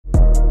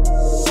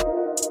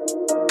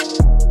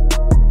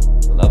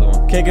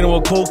Kicking it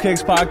with Cool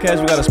Kicks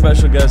podcast. We got a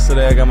special guest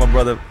today. I got my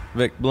brother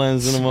Vic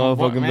Blends in the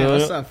motherfucking building.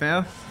 What's up,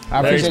 fam?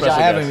 I appreciate y'all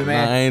having me,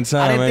 man. Nah,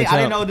 anytime, I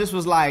didn't know this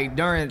was like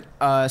during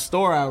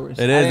store hours.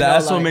 It is.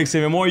 That's what makes it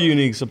even more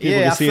unique, so people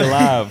can see it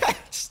live.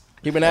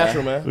 Keep it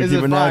natural, man. We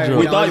keep it natural.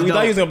 We thought you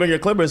was gonna bring your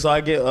clippers, so I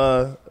get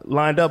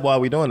lined up while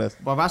we doing this.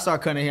 But if I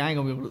start cutting here, I ain't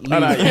gonna be able to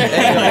leave. They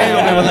ain't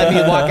gonna be able to let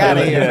me walk out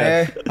of here,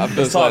 man.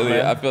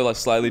 I feel like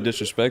slightly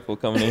disrespectful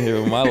coming in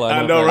here with my lineup.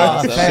 I know,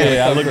 right? Shit,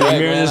 I looked in the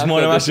mirror this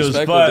morning. My shit was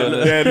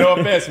fun. Yeah, no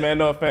offense, man.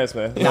 No offense,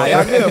 man. Nah,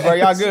 y'all good, bro.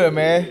 Y'all good,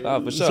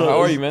 man. For sure.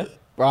 How are you, man?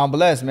 Bro, I'm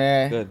blessed,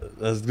 man. Good.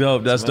 That's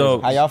dope. That's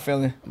dope. How y'all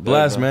feeling?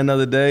 Blessed, man.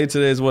 Another day.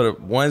 Today's what,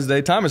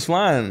 Wednesday. Time is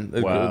flying.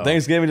 Wow.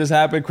 Thanksgiving just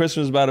happened.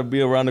 Christmas is about to be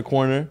around the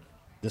corner.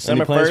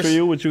 December Any plans 1st? for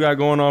you? What you got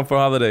going on for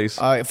holidays?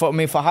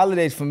 For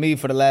holidays, for me,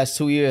 for the last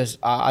 2 years,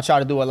 I try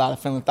to do a lot of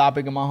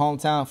philanthropic in my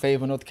hometown,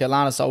 Fayetteville, North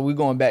Carolina. So we're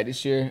going back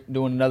this year,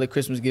 doing another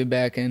Christmas give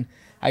back, and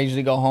I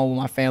usually go home with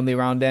my family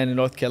around then in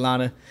North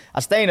Carolina. I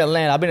stay in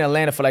Atlanta. I've been in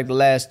Atlanta for like the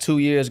last 2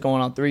 years,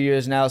 going on 3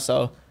 years now.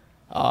 So,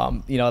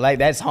 like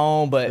that's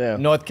home, but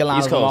North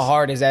Carolina's where my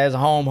heart is as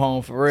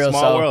home for real.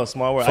 Small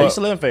world. I used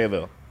to live in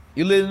Fayetteville.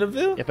 You live in the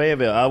Ville? Yeah,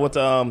 Fayetteville. I went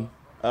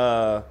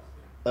to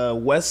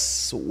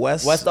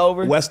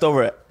Westover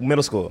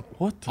Middle School.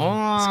 What?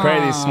 It's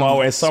crazy. Small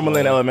world. It's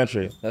Summerlin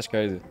Elementary. That's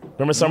crazy.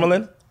 Remember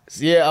Summerlin?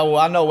 Yeah, well,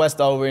 I know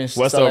Westover and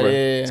stuff. Westover.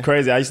 Yeah. It's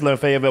crazy. I used to live in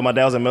Fayetteville. My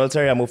dad was in the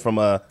military. I moved from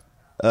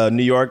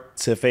New York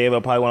to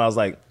Fayetteville probably when I was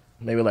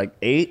maybe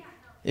 8.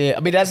 Yeah,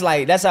 I mean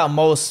that's how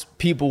most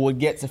people would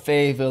get to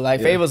Fayetteville.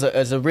 Fayetteville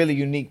is a really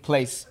unique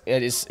place.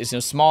 It's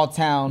a small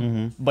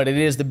town, but it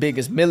is the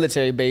biggest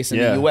military base in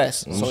the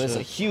U.S. So it's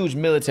a huge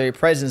military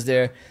presence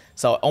there.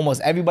 So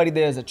almost everybody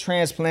there is a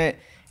transplant,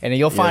 and then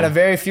you'll find a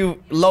very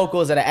few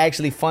locals that are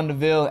actually from the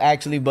Ville,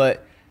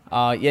 but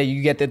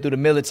you get there through the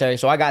military.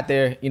 So I got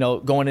there,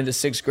 going into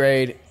 6th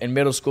grade in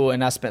middle school,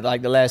 and I spent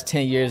like the last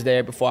 10 years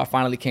there before I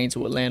finally came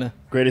to Atlanta.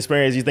 Great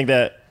experience. You think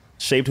that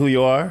shaped who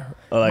you are?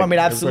 I mean,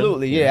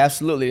 absolutely. Yeah,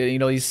 absolutely.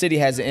 Your city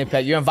has an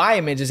impact. Your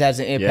environment just has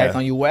an impact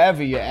on you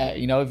wherever you're at.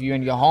 If you're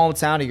in your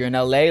hometown or you're in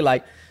LA,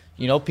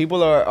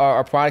 people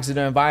are products of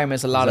their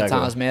environments a lot of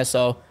times, man.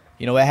 So,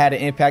 it had an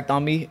impact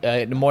on me.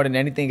 More than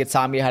anything, it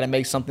taught me how to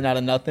make something out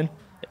of nothing.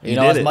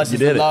 As much as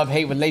the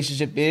love-hate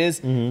relationship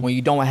is, when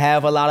you don't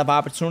have a lot of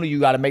opportunity, you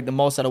got to make the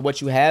most out of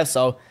what you have.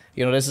 So,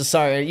 there's a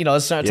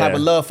certain type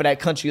of love for that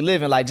country you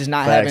live in, like just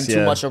not having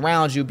too much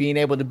around you, being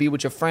able to be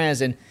with your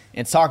friends and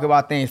talk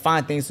about things,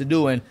 find things to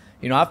do. And,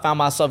 I found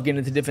myself getting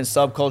into different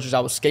subcultures. I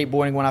was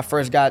skateboarding when I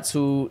first got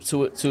to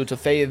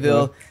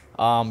Fayetteville.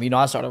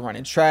 I started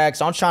running tracks.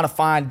 So I'm trying to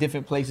find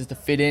different places to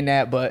fit in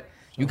at, but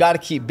you got to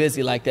keep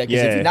busy like that.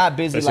 Because if you're not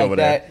busy like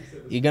that,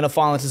 you're going to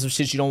fall into some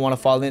shit you don't want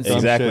to fall into.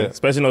 Exactly.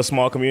 Especially in those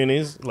small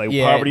communities,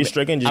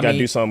 poverty-stricken, you just got to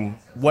do something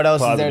What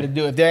else positive. is there to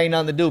do? If there ain't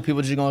nothing to do,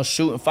 people just going to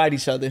shoot and fight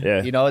each other.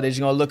 Yeah. They're just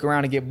going to look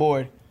around and get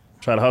bored.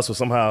 Try to hustle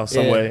somehow,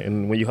 some way.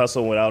 And when you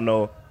hustle without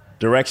no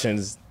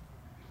directions,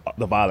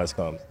 the violence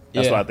comes.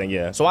 That's what I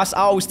think, So I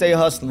always stay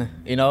hustling,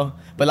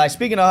 But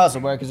speaking of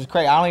hustle, bro, because it's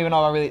crazy. I don't even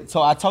know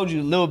so I told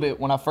you a little bit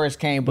when I first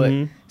came,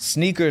 but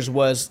sneakers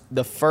was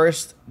the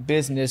first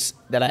business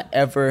that I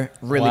ever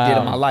really did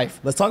in my life.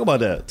 Let's talk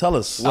about that. Tell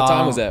us. What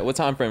time was that? What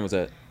time frame was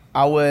that?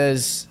 I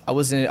was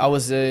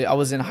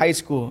in high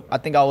school. I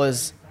think I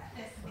was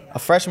a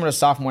freshman or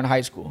sophomore in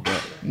high school.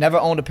 Never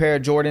owned a pair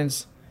of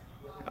Jordans.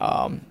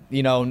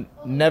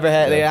 Never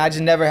had.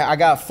 I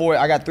got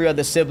 3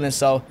 other siblings,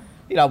 so.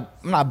 I'm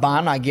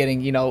not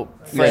getting,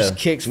 fresh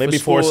kicks maybe for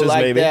school forces,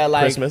 like maybe. that.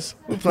 Like Christmas.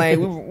 we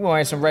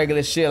wearing some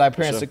regular shit. Like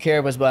parents took care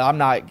of us, but I'm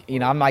not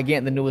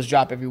getting the newest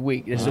drop every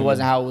week. This just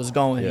wasn't how it was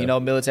going.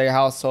 Military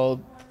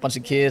household, bunch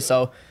of kids.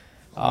 So,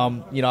 I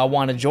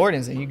wanted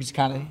Jordans, and you just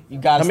you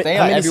gotta stay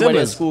out. Everybody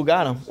at school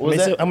got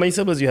them. How many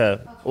siblings you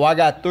have? Well, I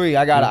got 3.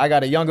 I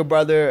got a younger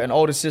brother, an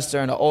older sister,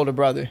 and an older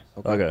brother.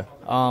 Okay.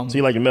 So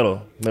you like your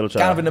middle child?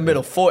 Kind of in the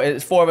middle. 4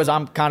 of us.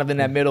 I'm kind of in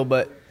that middle,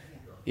 but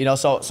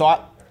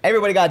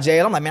everybody got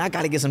J's. I'm like, man, I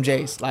gotta get some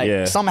J's.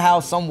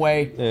 Somehow, some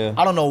way.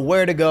 I don't know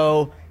where to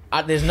go.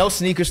 There's no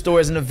sneaker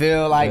stores in the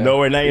Ville.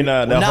 Nowhere,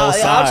 not whole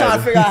side. I'm trying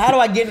to figure out how do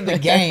I get into the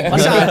game. I'm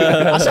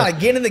trying to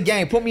get in the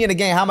game. Put me in the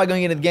game. How am I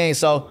gonna get in the game?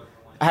 So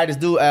I had this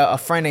dude, a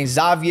friend named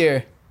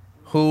Xavier,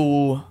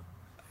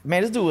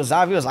 this dude was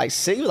Xavier was like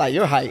 6. He was like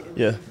your height.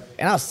 Yeah.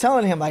 And I was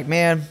telling him like,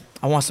 man,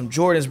 I want some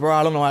Jordans, bro.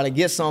 I don't know how to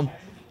get some.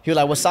 He was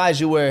like, what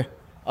size you wear?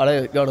 Oh,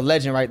 there go the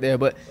legend right there.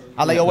 But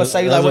I was like, yo, what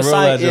size? What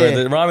size?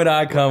 Right Rami the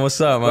Icon, what's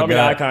up, my guy? Rami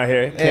the Icon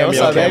here. Hey, what's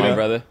up, baby?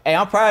 Brother. Hey,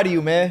 I'm proud of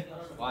you, man.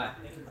 Why?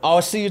 I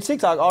see your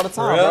TikTok all the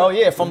time, bro.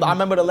 Yeah, I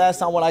remember the last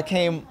time when I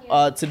came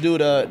to do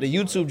the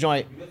YouTube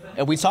joint,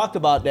 and we talked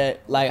about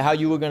that, like how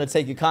you were gonna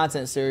take your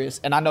content serious.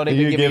 And I know they've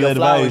been giving you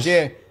flowers,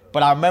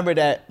 but I remember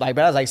that, that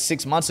was like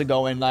 6 months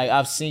ago, and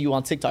I've seen you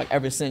on TikTok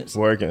ever since.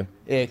 Working.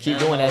 Yeah, keep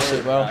doing that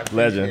shit, bro.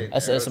 Legend.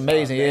 That's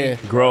amazing, yeah.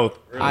 Growth.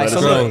 All right,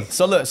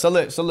 so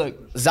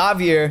look,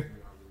 Xavier.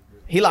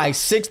 He like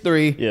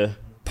 6'3". Yeah.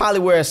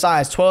 Probably wear a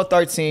size 12,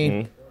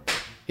 13.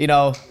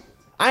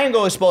 I ain't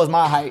gonna expose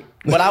my height.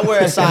 But I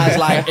wear a size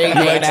like 8, 8.5.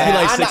 like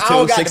I 6'2",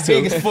 don't got the 6'2".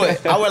 biggest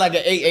foot. I wear like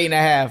an 8,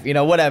 8.5. You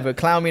know, whatever.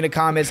 Clown me in the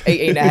comments,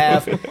 8,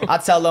 8.5. I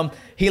tell him,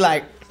 he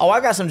like, oh, I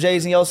got some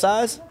J's in your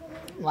size.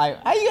 I'm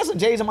like, how you got some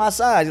J's in my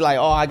size? He's like,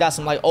 oh, I got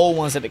some like old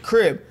ones at the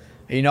crib.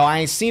 You know, I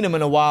ain't seen them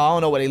in a while. I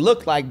don't know what they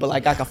look like, but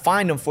like I could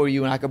find them for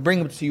you and I could bring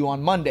them to you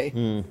on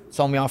Monday.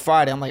 Told me on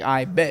Friday. I'm like,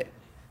 I bet.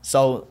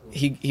 So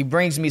he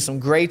brings me some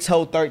gray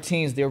toe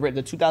 13s,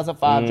 the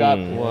 2005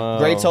 drop,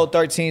 gray toe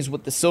 13s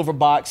with the silver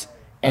box,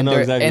 and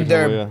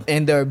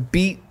they're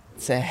beat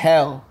to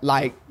hell,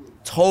 like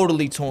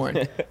totally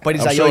torn. But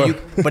he's like, sure. yo,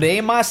 but they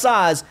ain't my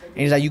size, and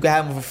he's like, you can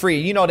have them for free.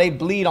 You know, they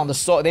bleed on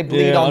the they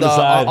bleed on the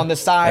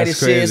side. That's and shit.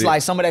 It's crazy.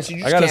 like some of that shit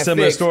you just I got can't a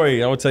similar fix.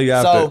 story. I will tell you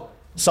after.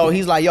 So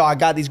he's like, yo, I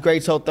got these gray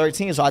toe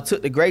 13s. So I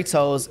took the gray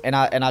toes and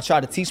I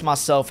tried to teach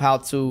myself how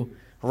to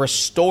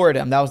restore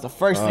them. That was the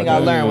first thing I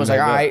learned. Was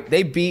like, all right,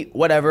 they beat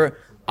whatever.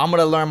 I'm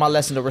gonna learn my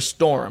lesson to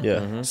restore them.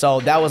 Yeah.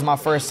 So that was my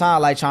first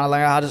time, like trying to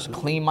learn how to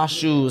clean my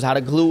shoes, how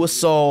to glue a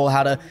sole,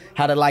 how to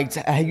like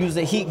use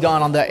the heat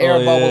gun on the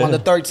air bubble on the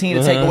 13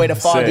 to take away the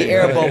foggy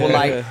air bubble.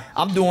 Like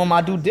I'm doing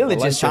my due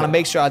diligence, trying to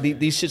make sure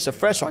these shits are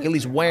fresh, so I can at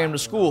least wear them to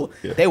school.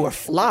 Yeah. They were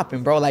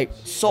flopping, bro, like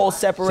sole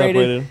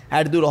separated. I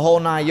had to do the whole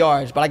 9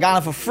 yards, but I got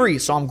them for free,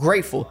 so I'm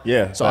grateful.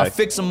 Yeah. So I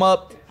fix them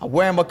up. I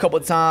wear them a couple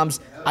of times.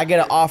 I get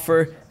an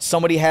offer.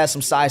 Somebody has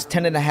some size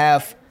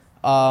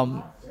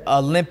 10.5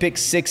 Olympic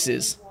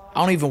 6s. I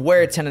don't even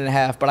wear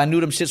 10.5, but I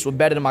knew them shits were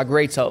better than my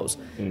gray toes.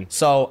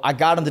 So I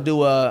got them to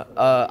do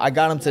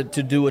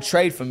to do a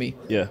trade for me.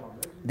 Yeah.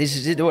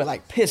 They were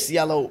like piss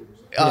yellow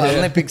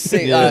Olympic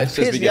 6,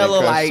 piss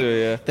yellow, like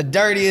the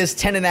dirtiest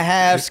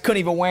 10.5s. Couldn't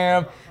even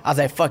wear them. I was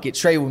like, fuck it,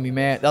 trade with me,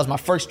 man. That was my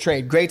first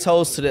trade. Gray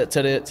toes to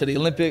the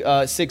Olympic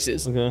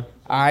 6s. Okay.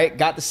 All right,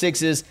 got the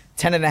 6s,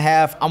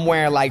 10.5. I'm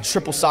wearing like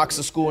triple socks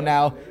to school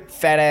now.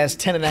 Fat ass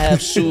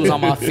 10.5 shoes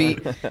on my feet.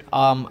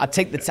 I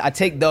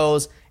take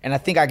those, and I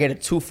think I get a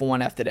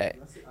 2-for-1 after that.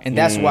 And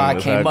that's why I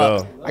came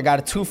up. I got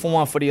a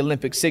 2-for-1 for the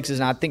Olympic 6s,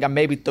 and I think I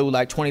maybe threw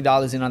like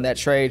 $20 in on that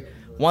trade.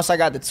 Once I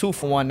got the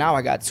 2-for-1, now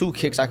I got 2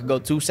 kicks I could go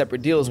 2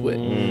 separate deals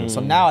with.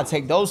 So now I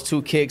take those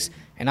 2 kicks,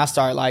 and I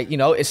start like,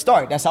 it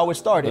started. That's how it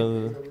started.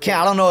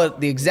 I don't know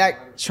the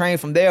exact train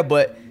from there,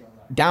 but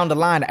down the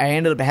line, I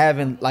ended up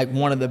having like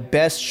one of the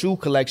best shoe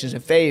collections in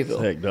Fayetteville.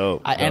 Heck,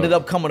 dope. I ended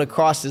up coming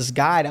across this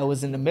guy that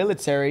was in the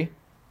military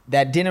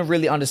that didn't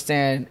really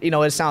understand.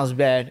 It sounds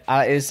bad.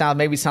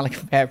 Maybe sound like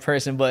a bad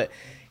person, but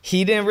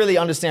he didn't really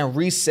understand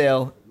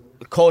resale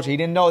culture. He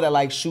didn't know that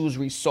like shoes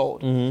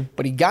resold,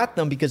 but he got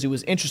them because he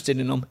was interested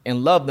in them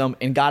and loved them,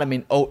 and got them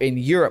in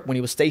Europe when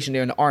he was stationed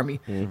there in the army.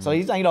 So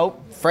he's like,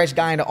 fresh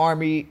guy in the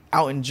army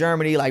out in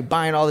Germany, like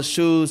buying all the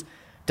shoes.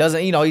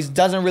 He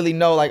doesn't really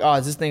know like, oh,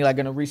 is this thing like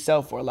gonna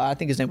resell for a lot? I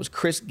think his name was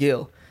Chris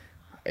Gill.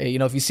 Hey,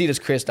 if you see this,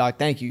 Chris, dog,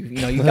 thank you.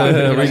 You got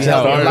me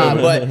help a lot,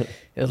 but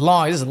it's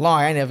long. This is long.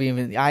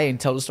 I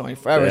ain't told the story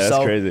forever. Yeah,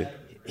 that's crazy.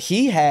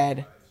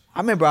 I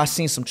remember I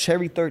seen some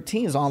Cherry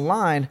 13s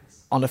online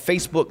on the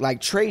Facebook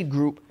like trade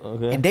group,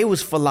 and they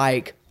was for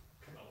like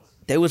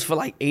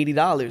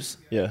 $80.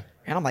 Yeah.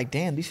 And I'm like,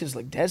 damn, these shit's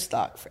like dead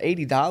stock for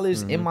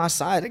 $80 in my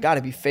size. It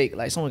gotta be fake.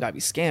 Like someone gotta be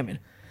scamming.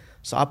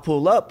 So I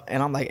pull up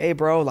and I'm like, hey,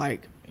 bro,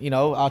 like,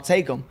 I'll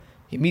take them.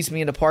 He meets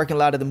me in the parking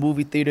lot of the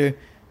movie theater,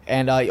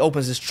 and he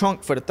opens his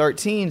trunk for the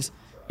 13s.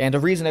 And the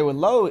reason they were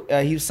low,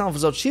 he was selling for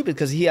so cheap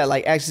because he had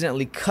like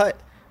accidentally cut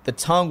the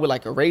tongue with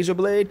like a razor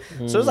blade.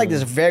 So it's like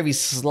this very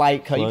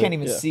slight cut. You can't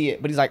even see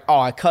it. But he's like, oh,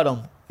 I cut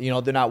them.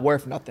 They're not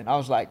worth nothing. I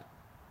was like,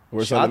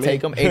 I'll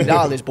take them,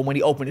 $80. But when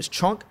he opened his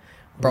trunk,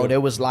 bro,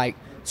 there was like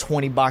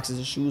 20 boxes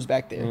of shoes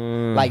back there.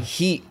 Like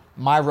Heat,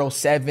 Myro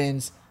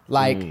 7s,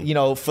 like,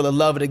 for the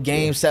love of the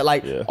game set,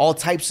 like all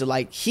types of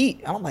like Heat.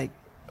 And I'm like,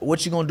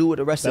 what you gonna do with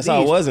the rest of these? That's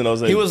how it was in those.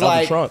 He was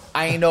like, trunk.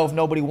 I ain't know if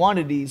nobody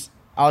wanted these.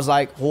 I was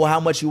like, well, how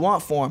much you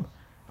want for them?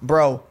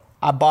 Bro,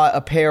 I bought a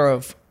pair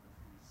of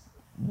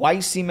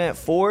white cement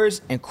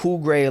 4s and cool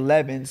gray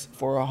 11s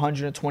for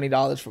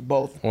 $120 for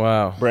both.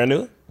 Wow. Brand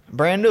new?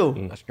 Brand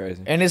new. That's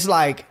crazy. And it's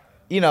like,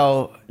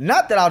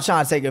 not that I was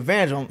trying to take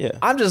advantage of them. Yeah.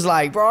 I'm just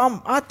like, bro,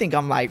 I think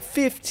I'm like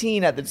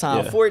 15 at the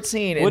time,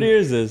 14. And what year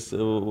is this?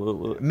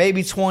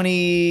 maybe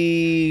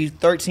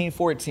 2013,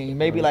 14.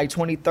 Maybe like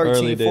 2013,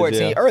 Early days,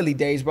 14. yeah. Early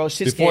days, bro.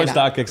 Shit's Before getting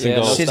StockX and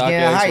Go. no shit's StockX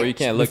getting hype. where you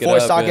can't look Before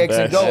it up. StockX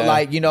and Go. Yeah.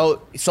 Like,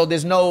 so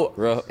there's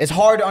no, it's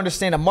hard to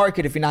understand the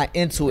market if you're not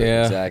into it.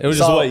 Yeah. Exactly. It was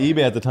just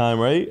eBay at the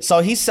time, right? So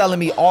he's selling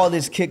me all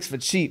these kicks for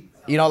cheap.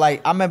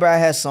 Like I remember I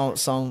had some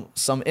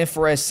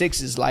infrared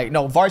 6s, like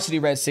varsity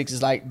red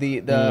 6s, like the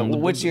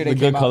which year they the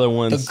came good out? color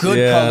ones. The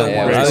good color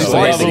ones.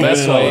 Varsity.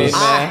 Best ways,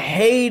 I man.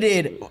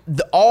 hated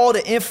all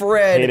the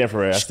infrared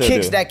I still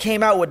kicks do. that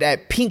came out with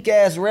that pink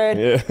ass red.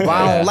 Yeah. But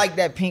I don't like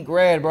that pink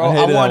red, bro. I I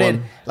hated that wanted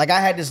one. like I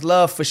had this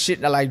love for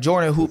shit that like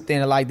Jordan hooped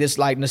in, like this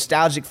like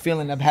nostalgic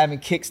feeling of having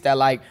kicks that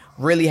like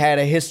really had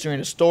a history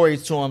and a story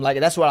to them. Like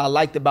that's what I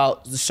liked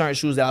about the certain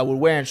shoes that I would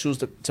wear and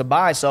shoes to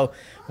buy. So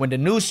when the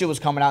new shit was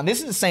coming out, and this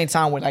is the same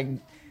time when like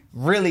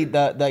really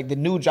the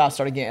new drops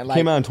started getting like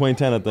Came out in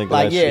 2010, I think.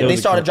 like It they was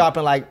started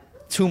dropping like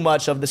too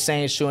much of the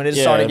same shoe, and it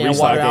Yeah, started getting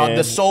watered out. restocking.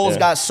 The soles Yeah.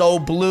 got so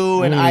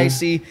blue and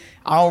icy.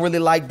 I don't really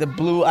like the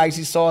blue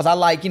icy soles. I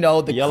like, the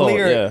Yellow,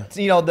 clear,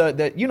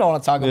 the you know what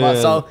I'm talking about.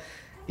 So,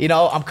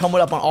 I'm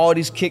coming up on all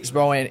these kicks,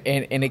 bro, and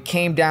it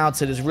came down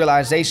to this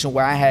realization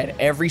where I had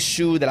every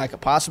shoe that I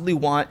could possibly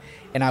want,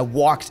 and I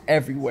walked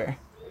everywhere.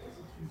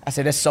 I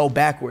said, that's so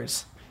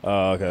backwards.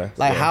 Oh, okay.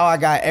 Like how I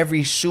got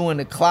every shoe in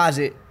the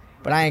closet,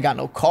 but I ain't got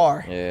no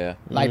car. Yeah.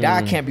 Like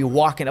that, I can't be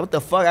walking. What the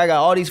fuck? I got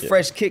all these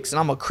fresh kicks, and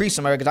I'm gonna crease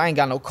them because I ain't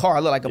got no car. I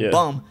look like a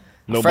bum.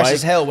 No fresh bike?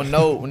 as hell with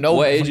no.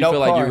 What age with you no feel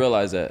car. like you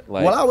realized that?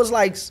 Like, Well, I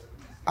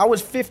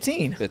was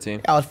 15.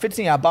 15? I was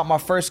 15. I bought my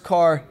first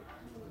car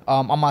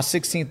on my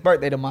 16th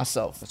birthday to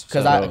myself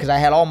because what's up. I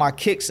had all my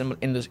kicks in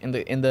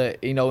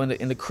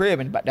the crib,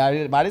 and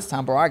by this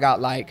time, bro, I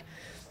got like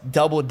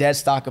double dead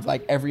stock of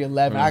like every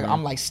 11.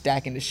 I'm like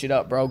stacking this shit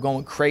up, bro,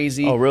 going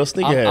crazy. Oh, real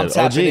sneakerhead. I'm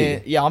tapping OG.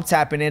 in. Yeah, I'm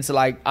tapping into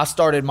like I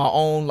started my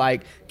own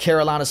like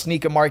Carolina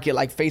sneaker market,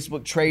 like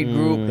Facebook trade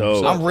group.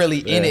 Dope. I'm really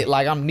in Yeah. it.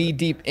 Like I'm knee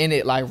deep in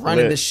it, like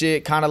running the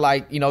shit, kind of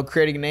like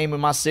creating a name in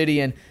my city.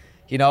 And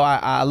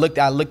I looked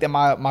at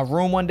my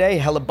room one day,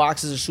 hella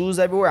boxes of shoes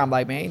everywhere. I'm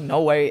like, man, ain't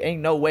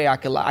no way I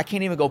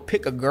can't even go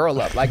pick a girl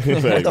up. Like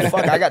what the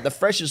fuck? I got the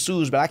freshest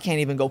shoes, but I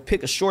can't even go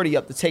pick a shorty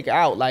up to take her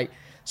out. Like.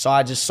 So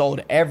I just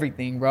sold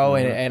everything, bro,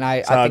 and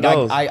I think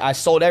I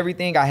sold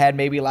everything. I had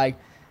maybe like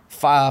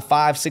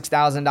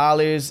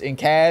 $6,000 in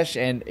cash,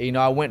 and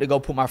I went to go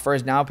put my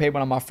first down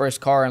payment on my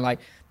first car, and like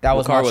that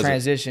was my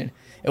transition.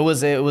 It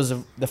was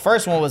the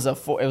first one was it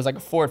was like a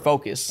Ford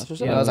Focus. It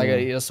was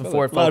like some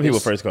Ford Focus. A lot of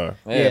people's first car.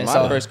 Yeah,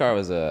 my first car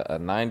was a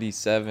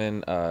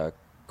 97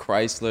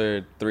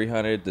 Chrysler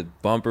 300. The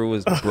bumper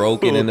was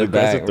broken in the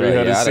back.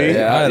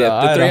 300C? I had a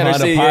Honda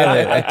 300C,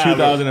 Pilot, a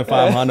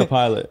 2005 Honda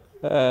Pilot.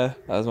 That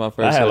was my first.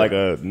 I had car. like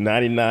a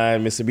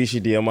 99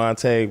 Mitsubishi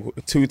Diamante,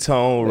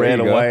 two-tone, There red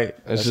you and go. white.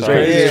 It's just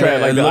Straight- crazy. straight,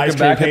 like the ice Looking cream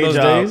back at paint those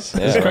job. days,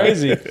 it's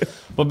crazy.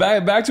 But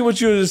back to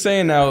what you were just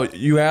saying. Now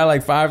you had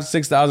like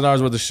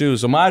 $5,000-$6,000 worth of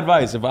shoes. So my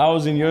advice, if I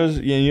was in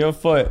your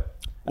foot,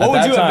 What would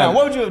you have done?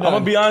 What would you have done? I'm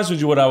gonna be honest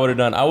with you. What I would have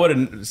done, I would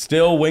have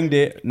still winged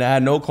it. And I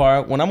had no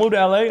car. When I moved to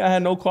LA, I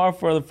had no car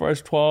for the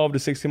first 12 to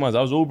 16 months.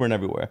 I was Ubering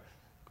everywhere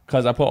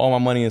because I put all my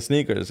money in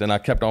sneakers, and I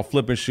kept on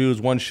flipping shoes,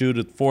 1 shoe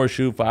to 4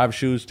 shoes, 5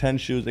 shoes, 10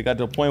 shoes. It got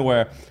to a point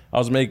where I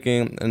was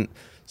making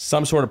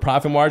some sort of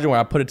profit margin where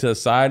I put it to the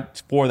side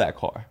for that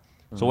car.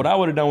 So what I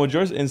would have done with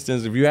your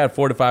instance, if you had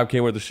 4 to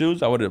 5K worth of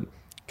shoes, I would have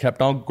kept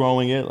on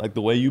growing it like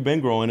the way you've been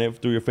growing it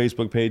through your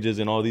Facebook pages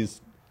and all these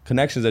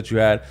connections that you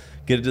had.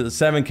 Get it to the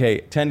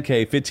 7K,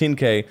 10K,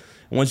 15K.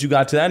 And once you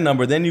got to that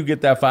number, then you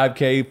get that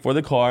 5K for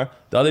the car.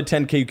 The other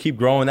 10K, you keep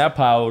growing that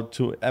pile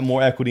to add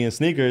more equity in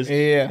sneakers.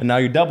 Yeah. And now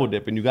you're double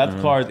dipping. You got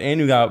the cars and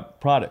you got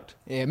product.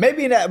 Yeah,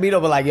 maybe in that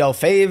but like, yo,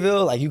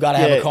 Fayetteville, like you gotta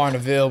have a car in the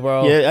Ville,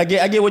 bro. Yeah, I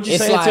get what you're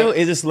It's saying like- too.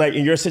 It's just like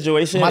in your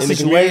situation, My in the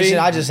situation, community,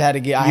 I just had to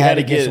get. I you had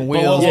to get some But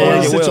wheels. what Yeah,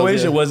 was yeah, the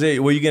wheels,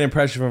 situation? Were you getting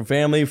pressure from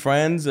family,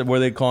 friends? Were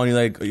they calling you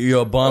like,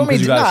 you're a bum I because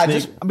mean, you got nah, a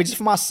sneak? just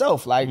for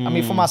myself. Like, I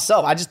mean, for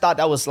myself, I just thought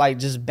that was like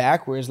just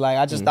backwards. Like,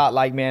 I just thought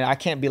like, man, I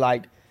can't be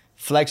like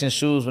flexing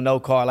shoes with no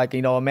car. Like,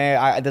 a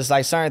man, there's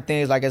like certain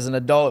things like as an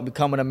adult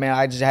becoming a man,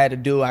 I just had to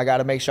do. I got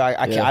to make sure I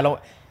can't. I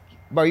don't.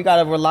 Bro, you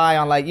gotta rely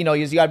on like you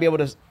gotta be able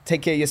to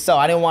take care of yourself.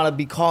 I didn't want to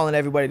be calling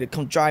everybody to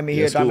come drive me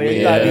here, drive me there.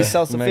 You gotta be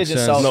self-sufficient.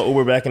 Makes So sense. no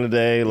Uber back in the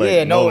day. Like,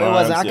 yeah, no, it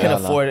wasn't. I lines.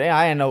 couldn't afford it.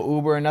 I ain't no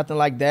Uber or nothing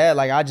like that.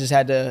 Like I just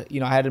had to,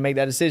 I had to make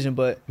that decision.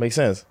 But Makes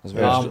sense.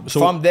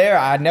 from there,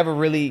 I never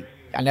really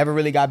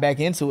got back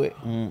into it.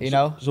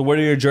 So where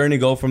did your journey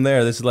go from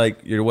there? This is like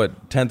your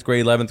 10th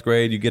grade, 11th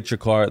grade. You get your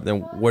car. Then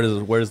where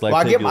does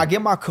life take you? I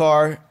get my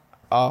car.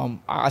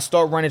 I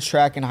start running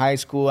track in high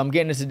school. I'm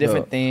getting into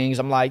different things.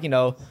 I'm like,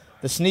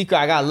 the sneaker.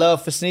 I got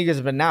love for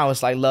sneakers, but now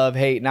it's like love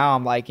hate. Now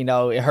I'm like, it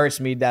hurts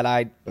me that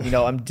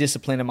I'm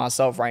disciplining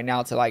myself right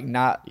now to like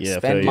not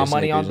spend my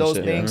money on those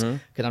things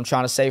because I'm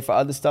trying to save for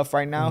other stuff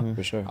right now.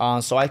 For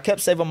sure. So I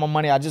kept saving my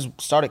money. I just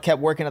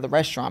kept working at the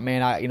restaurant,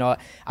 man.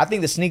 I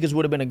think the sneakers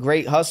would have been a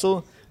great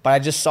hustle. But I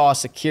just saw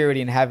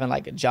security and having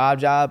like a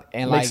job,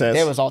 and like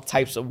there was all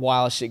types of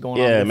wild shit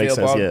going on in the field,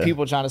 bro. Yeah.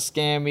 People trying to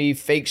scam me,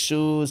 fake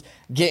shoes,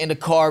 get in the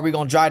car. We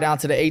gonna drive down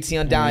to the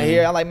ATM down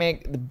here. I'm like,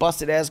 man, the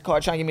busted ass car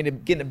trying to get me to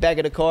get in the back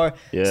of the car.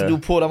 Yeah. This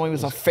dude pulled up on me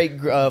with some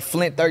fake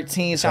Flint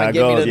 13s trying to How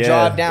get it me to goes,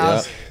 drive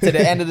down to the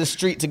end of the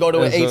street to go to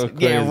an That's so ATM,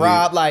 getting crazy.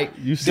 robbed. Like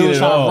You dude seen it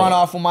trying all. to run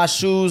off with my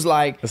shoes.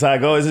 Like That's how it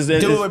goes. It's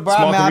dude, bro,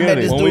 small man, I met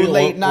community. this When dude we-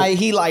 late night.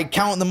 He like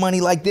counting the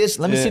money like this.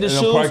 Let me see the in the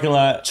shoes. parking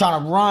lot.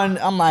 Trying to run.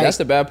 I'm like, That's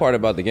the bad part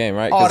about the game,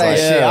 right? all 'Cause, that like,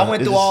 shit. I yeah,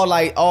 went it's through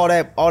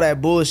all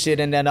that bullshit,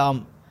 and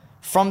then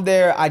from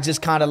there I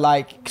just kind of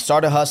like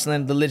started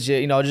hustling the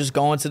legit, just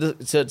going to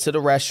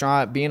the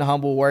restaurant, being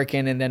humble,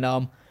 working, and then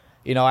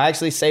I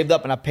actually saved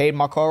up and I paid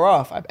my car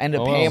off. I ended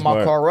up paying my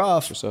smart. car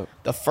off. What's up?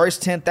 The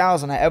first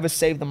 $10,000 I ever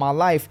saved in my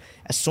life.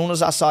 As soon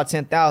as I saw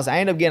 $10,000, I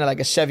ended up getting like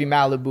a Chevy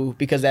Malibu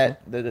because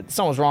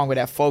something was wrong with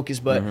that Focus,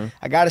 but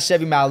I got a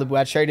Chevy Malibu.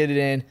 I traded it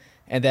in,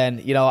 and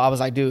then I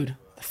was like, dude,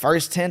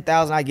 first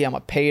 10,000 I get, I'm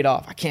gonna pay it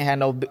off. I can't have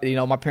no, you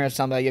know, my parents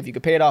tell me like, if you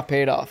could pay it off,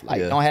 pay it off.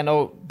 Like, don't have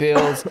no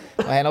bills,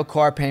 don't have no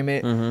car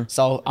payment.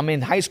 So I'm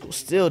in high school,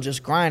 still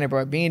just grinding,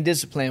 bro, being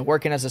disciplined,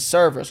 working as a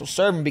server. So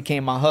serving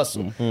became my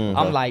hustle.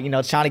 I'm like, you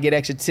know, trying to get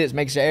extra tips,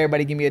 making sure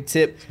everybody give me a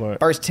tip. Smart.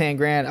 First 10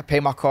 grand, I pay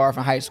my car off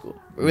in high school.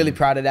 Really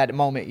proud of that at the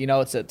moment, you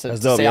know, to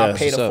dope, say I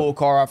paid What's a up? full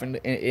car off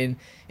in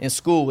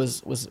school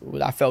was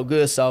I felt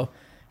good. So,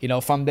 you know,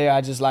 from there,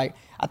 I just like,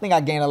 I think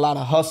I gained a lot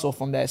of hustle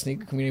from that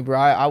sneaker community, bro.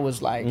 I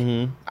was like,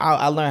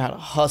 I learned how to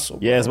hustle.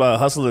 Bro. Yeah, it's about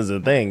hustle is a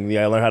thing. You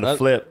gotta learn how to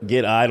flip,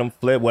 get an item,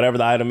 flip whatever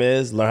the item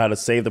is, learn how to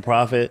save the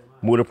profit,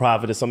 move the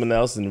profit to something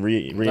else, and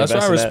reinvest. That's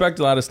why I in respect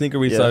a lot of sneaker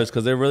resellers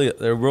because they're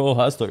real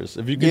hustlers.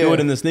 If you can do it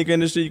in the sneaker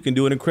industry, you can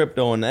do it in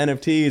crypto and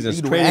NFTs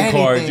and trading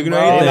cards. You can do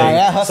anything. Like,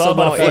 that It's all hustle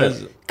about about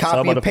flip.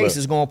 copy and paste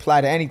is gonna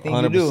apply to anything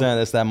 100%. you do.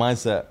 That's that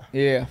mindset.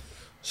 Yeah.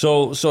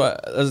 So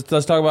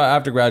let's talk about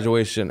after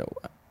graduation.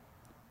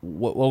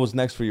 What was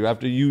next for you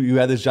after you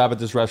had this job at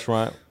this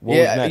restaurant? What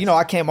was next? You know,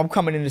 I'm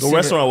coming in the What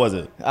restaurant was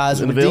it? It's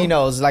In the Ville?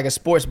 Rudino's, like a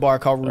sports bar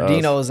called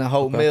Rudino's in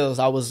Hope Mills.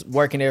 I was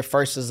working there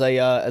first as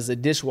a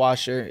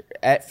dishwasher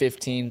at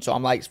 15. So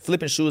I'm like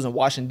flipping shoes and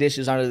washing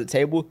dishes under the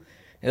table.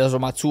 And those were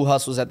my two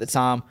hustles at the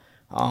time.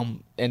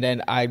 And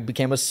then I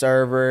became a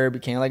server,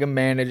 became like a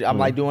manager. I'm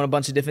like doing a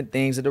bunch of different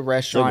things at the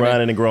restaurant. Still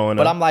grinding and growing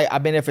But up. I'm like,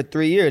 I've been there for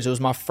 3 years. It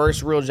was my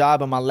first real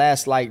job and my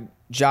last like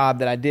job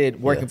that I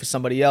did working for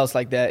somebody else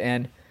like that.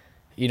 And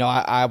you know,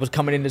 I was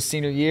coming into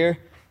senior year.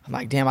 I'm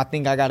like, damn, I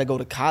think I got to go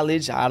to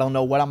college. I don't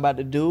know what I'm about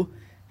to do.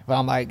 But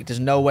I'm like, there's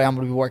no way I'm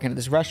going to be working at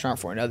this restaurant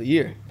for another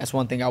year. That's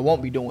one thing I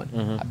won't be doing.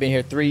 I've been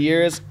here 3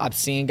 years. I've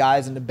seen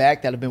guys in the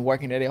back that have been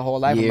working there their whole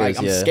life.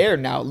 I'm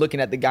scared now looking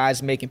at the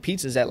guys making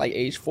pizzas at like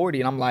age 40.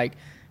 And I'm like,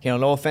 you know,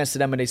 no offense to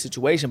them in their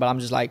situation, but I'm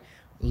just like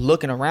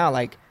looking around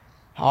like,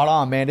 hold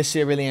on, man, this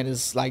shit really ain't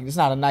as like, it's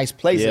not a nice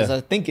place as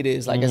I think it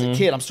is. Like as a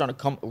kid, I'm starting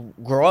to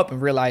grow up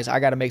and realize I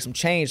got to make some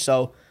change.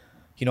 So,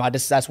 you know,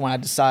 that's when I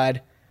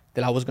decided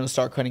that I was going to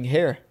start cutting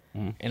hair.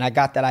 And I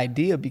got that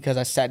idea because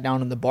I sat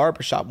down in the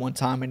barber shop one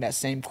time and that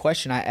same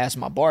question I asked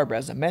my barber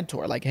as a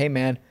mentor, like, hey,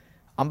 man,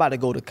 I'm about to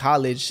go to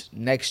college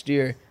next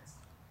year.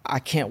 I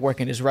can't work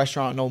in this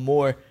restaurant no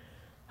more.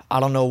 I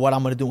don't know what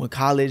I'm going to do in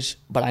college,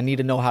 but I need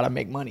to know how to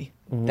make money.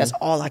 That's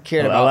all I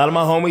cared about. A lot of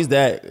my homies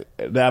that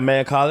I met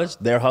in college,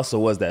 their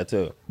hustle was that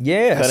too.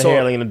 Yeah. Cutting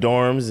hair like in the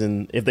dorms,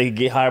 and if they could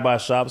get hired by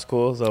shops,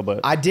 cool. So, but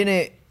I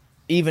didn't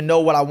even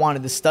know what I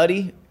wanted to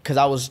study because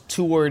I was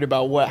too worried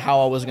about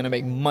how I was gonna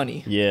make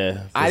money.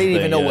 Yeah, I didn't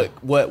even know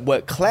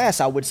what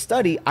class I would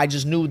study. I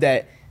just knew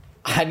that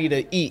I need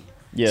to eat.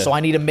 Yeah. So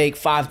I need to make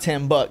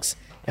 $5-10.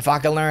 If I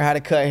can learn how to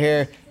cut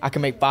hair, I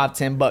can make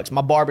 $5-10.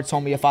 My barber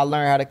told me if I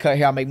learn how to cut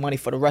hair, I'll make money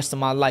for the rest of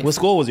my life. What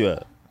school was you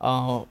at?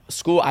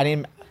 School, I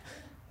didn't.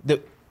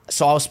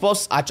 So I was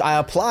supposed. I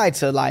applied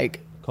to like.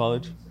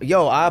 College?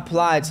 I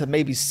applied to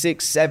maybe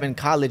 6-7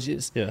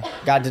 colleges. Yeah.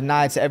 Got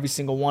denied to every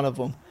single one of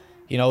them.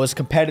 You know, it's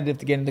competitive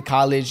to get into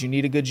college. You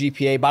need a good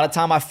GPA. By the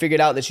time I figured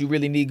out that you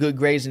really need good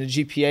grades in the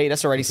GPA,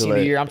 that's already senior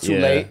year. I'm too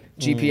late.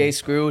 GPA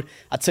screwed.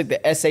 I took the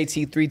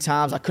SAT 3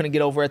 times. I couldn't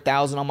get over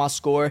 1,000 on my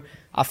score.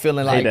 I'm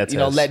feeling like,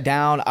 let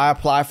down. I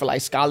applied for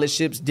like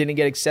scholarships, didn't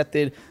get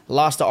accepted,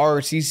 lost the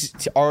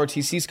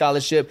ROTC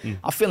scholarship.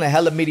 I'm feeling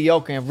hella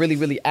mediocre and really,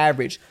 really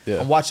average. Yeah.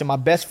 I'm watching my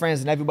best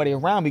friends and everybody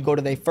around me go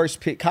to their first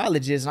pick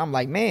colleges, and I'm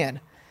like, man,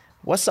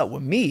 what's up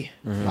with me?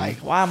 Like,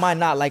 why am I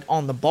not like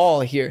on the ball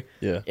here?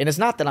 Yeah. And it's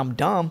not that I'm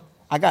dumb.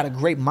 I got a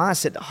great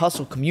mindset to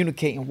hustle,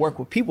 communicate, and work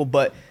with people.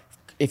 But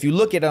if you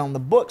look at it on the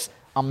books,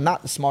 I'm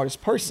not the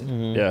smartest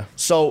person. Yeah.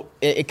 So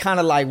it kind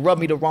of like rubbed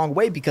me the wrong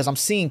way because I'm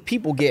seeing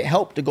people get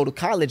help to go to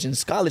college and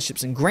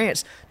scholarships and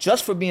grants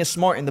just for being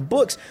smart in the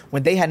books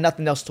when they had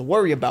nothing else to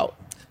worry about.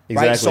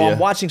 Exactly, right. So I'm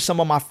watching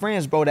some of my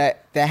friends, bro,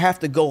 that have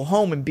to go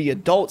home and be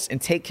adults and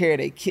take care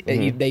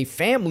of their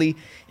family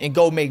and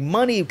go make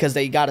money because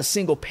they got a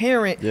single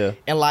parent. Yeah.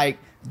 And like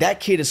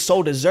that kid is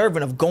so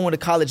deserving of going to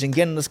college and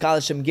getting the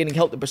scholarship and getting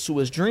help to pursue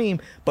his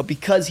dream. But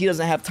because he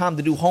doesn't have time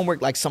to do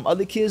homework like some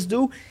other kids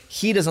do,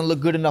 he doesn't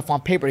look good enough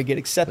on paper to get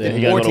accepted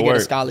or to get a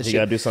scholarship. You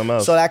gotta do something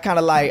else. So that kind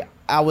of like,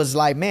 I was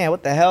like, man,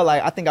 what the hell?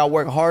 Like, I think I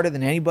work harder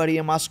than anybody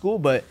in my school,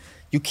 but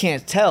you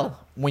can't tell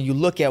when you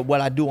look at what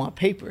I do on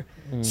paper.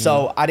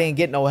 So I didn't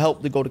get no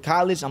help to go to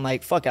college. I'm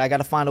like, fuck it, I got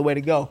to find a way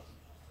to go.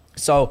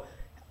 So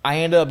I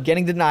ended up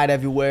getting denied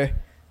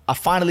everywhere. I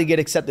finally get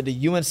accepted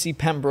to UNC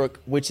Pembroke,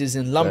 which is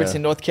in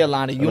Lumberton, North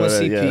Carolina,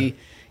 UNCP.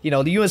 You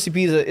know, the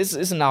UNCP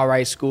is an all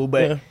right school,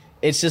 but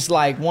it's just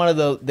like one of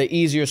the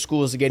easier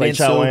schools to get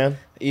into.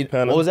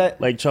 What was that?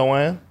 Like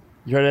Chowan?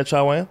 You heard of that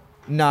Chowan?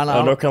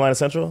 No. North Carolina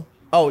Central?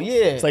 Oh,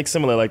 yeah. It's like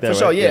similar like that, For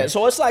sure, right? yeah.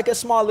 So it's like a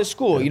smaller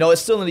school. You know, it's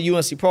still in the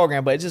UNC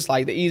program, but it's just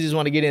like the easiest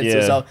one to get into.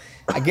 Yeah. So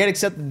I get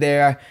accepted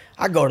there.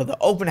 I go to the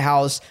open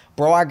house.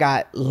 Bro, I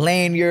got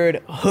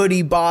lanyard,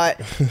 hoodie bought,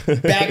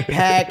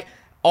 backpack,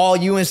 all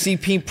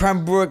UNCP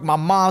Pembroke. My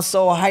mom's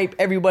so hype.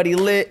 Everybody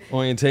lit.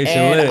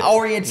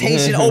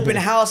 Orientation, open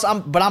house.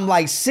 But I'm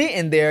like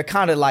sitting there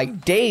kind of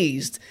like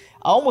dazed.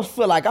 I almost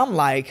feel like I'm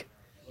like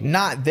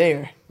not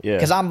there. Yeah.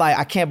 Because I'm like,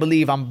 I can't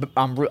believe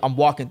I'm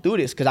walking through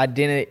this because I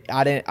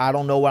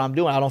don't know what I'm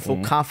doing. I don't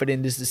feel confident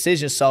in this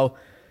decision. So,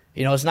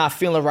 you know, it's not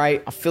feeling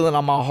right. I'm feeling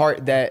on my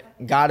heart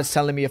that God is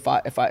telling me if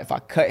I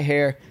cut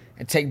hair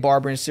and take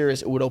barbering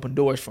serious, it would open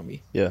doors for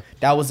me. Yeah.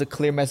 That was the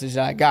clear message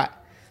that I got.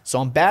 So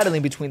I'm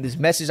battling between this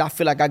message I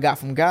feel like I got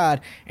from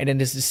God and then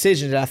this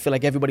decision that I feel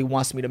like everybody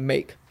wants me to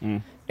make.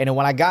 And then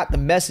when I got the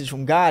message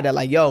from God that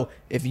like, yo,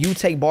 if you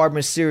take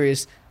barbering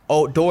serious,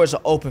 doors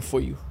are open for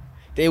you.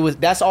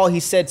 That's all he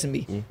said to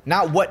me.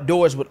 Not what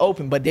doors would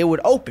open, but they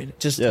would open.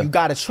 Just you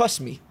gotta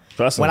trust me.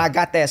 When I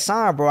got that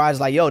sign, bro, I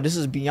was like, yo, this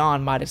is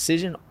beyond my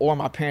decision or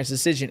my parents'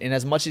 decision. And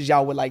as much as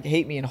y'all would like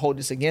hate me and hold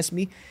this against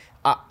me,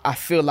 I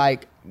feel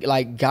like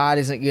God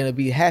isn't gonna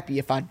be happy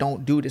if I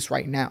don't do this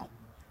right now.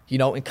 You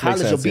know, and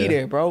college will be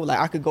there, bro. Like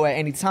I could go at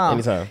any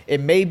time.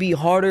 It may be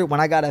harder when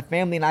I got a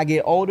family and I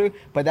get older,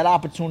 but that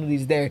opportunity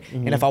is there.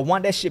 And if I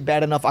want that shit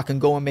bad enough, I can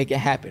go and make it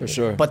happen. For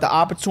sure. But the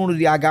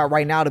opportunity I got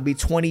right now to be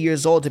 20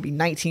 years old, to be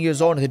 19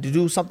 years old, and to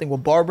do something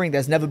with barbering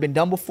that's never been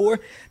done before,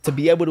 to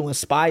be able to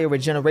inspire a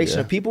generation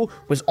of people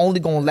was only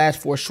going to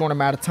last for a short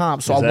amount of time.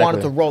 So I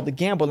wanted to roll the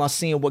gamble on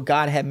seeing what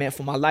God had meant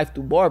for my life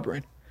through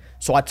barbering.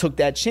 So I took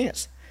that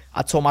chance.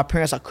 I told my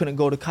parents I couldn't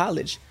go to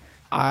college.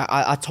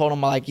 I told them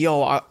like,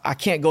 yo, I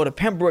can't go to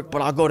Pembroke,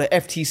 but I'll go to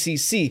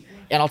FTCC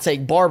and I'll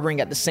take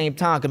barbering at the same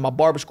time because my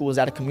barber school is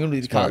at a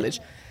community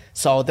college.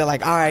 So they're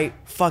like, all right,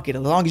 fuck it,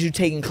 as long as you're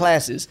taking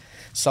classes.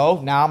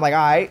 So now I'm like, all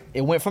right, it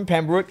went from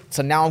Pembroke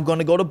to now I'm going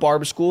to go to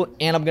barber school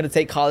and I'm going to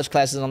take college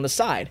classes on the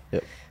side.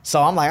 Yep.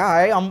 So I'm like, all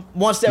right, I'm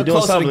one step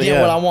closer to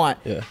getting what I want.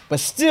 Yeah. But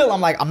still,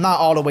 I'm like, I'm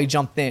not all the way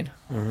jumped in.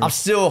 I'm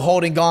still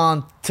holding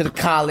on to the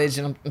college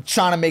and I'm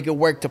trying to make it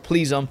work to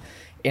please them.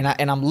 And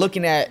I'm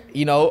looking at,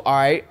 you know, all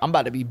right, I'm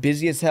about to be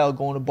busy as hell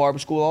going to barber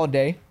school all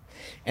day.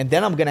 And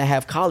then I'm going to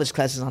have college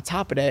classes on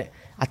top of that.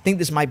 I think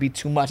this might be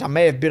too much. I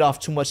may have bit off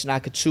too much than I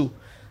could chew.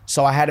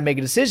 So I had to make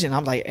a decision.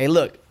 I'm like, hey,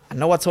 look, I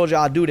know I told you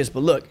I'll do this,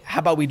 but look, how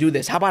about we do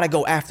this? How about I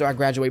go after I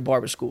graduate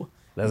barber school?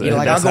 I'll go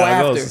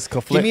after.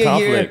 Give me a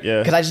year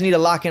because I just need to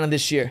lock in on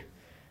this year.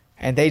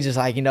 And they just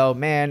like, you know,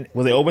 man.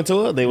 Were they open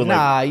to it? They were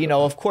like, you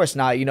know, of course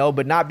not, you know,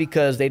 but not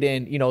because they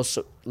didn't, you know,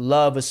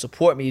 love or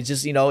support me. It's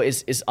just, you know,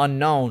 it's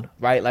unknown,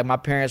 right? Like my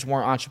parents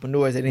weren't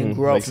entrepreneurs. They didn't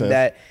grow up from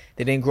that.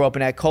 They didn't grow up in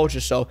that culture.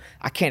 So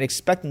I can't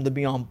expect them to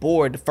be on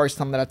board the first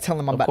time that I tell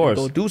them I'm about to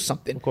go do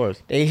something. Of course.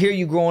 They hear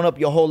you growing up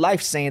your whole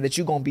life saying that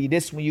you're going to be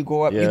this when you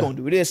grow up. You're going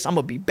to do this. I'm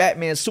going to be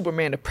Batman,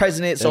 Superman, the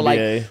president. So NBA.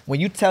 Like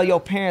when you tell your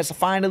parents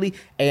finally,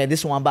 hey,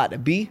 this is what I'm about to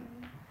be.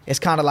 It's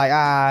kind of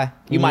like,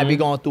 you might be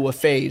going through a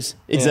phase.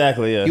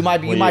 Exactly, yeah. You might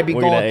be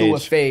going through a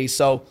phase.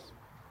 So,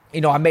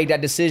 you know, I made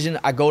that decision.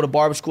 I go to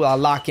barber school. I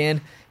lock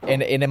in.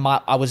 And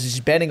I was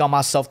just betting on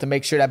myself to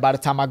make sure that by the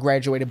time I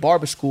graduated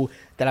barber school,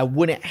 that I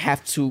wouldn't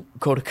have to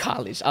go to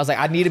college. I was like,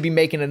 I need to be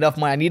making enough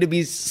money. I need to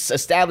be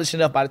established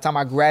enough by the time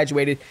I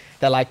graduated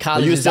that like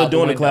college. You were still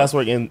doing the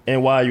classwork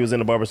and while you was in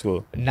the barber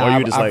school?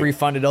 Nah, I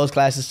refunded those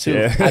classes too.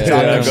 Yeah. I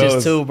dropped them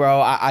shits too,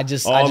 bro. I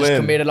just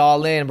committed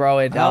all in, bro.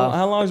 And,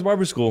 how long is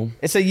barber school?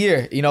 It's a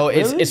year. You know,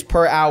 it's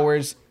per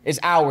hours. It's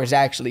hours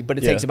actually, but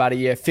it takes about a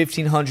year.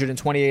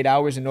 1,528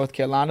 hours in North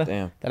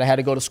Carolina that I had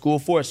to go to school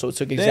for. So it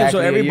took exactly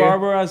so every a year.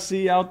 barber I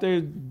see out there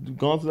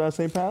going through that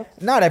same path?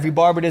 Not every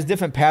barber. There's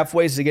different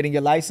pathways to getting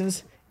your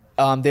license.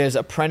 There's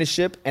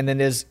apprenticeship and then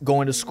there's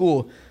going to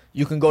school.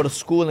 You can go to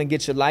school and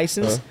get your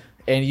license.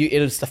 And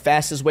it's the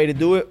fastest way to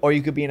do it, or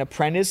you could be an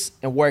apprentice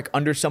and work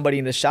under somebody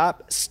in the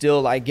shop,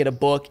 still like get a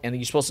book, and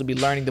you're supposed to be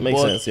learning the book.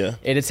 Makes sense, yeah.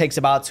 And it takes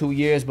about 2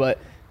 years, but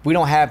we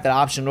don't have that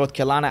option in North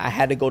Carolina. I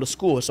had to go to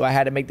school, so I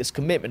had to make this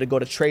commitment to go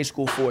to trade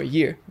school for a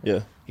year. Yeah.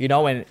 You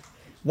know, and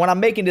when I'm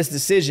making this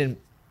decision,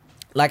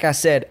 like I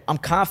said, I'm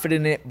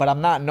confident in it, but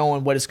I'm not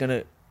knowing what it's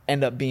gonna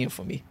end up being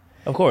for me.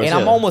 Of course. And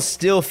I'm almost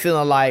still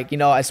feeling like, you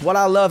know, it's what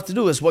I love to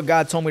do, it's what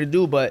God told me to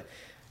do, but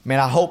man,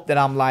 I hope that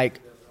I'm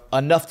like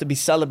enough to be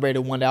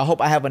celebrated one day. I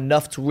hope I have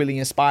enough to really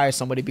inspire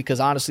somebody,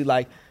 because honestly,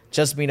 like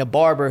just being a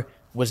barber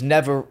was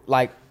never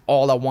like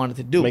all I wanted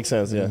to do. Makes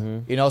sense, yeah.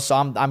 You know, so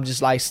I'm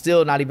just like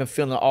still not even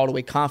feeling all the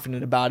way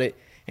confident about it,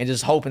 and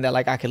just hoping that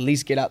like I could at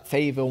least get out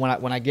favor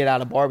when I get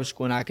out of barber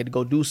school and I could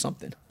go do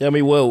something. Yeah, I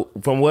mean, well,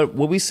 from what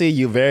we see,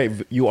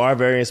 you are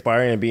very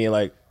inspiring, and being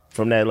like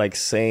from that like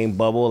same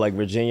bubble, like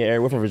Virginia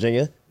area. We're from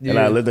Virginia, and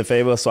I lived in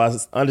Fayetteville, so I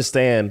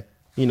understand,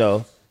 you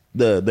know,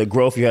 the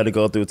growth you had to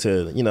go through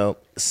to, you know,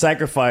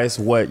 sacrifice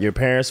what your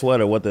parents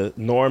or what the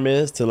norm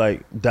is to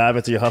like dive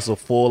into your hustle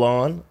full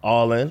on,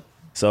 all in.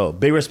 So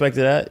big respect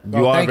to that.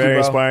 You are very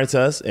inspiring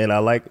to us, and I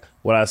like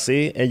what I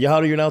see. And how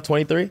old are you now?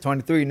 23?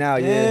 23 now,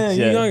 yeah.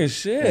 You're young as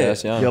shit. Yeah,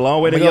 that's young. You're a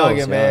long way to I'm go.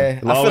 Younger,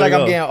 man. I feel like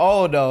I'm getting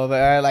old though,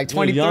 man. Like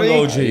 23.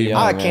 Young OG,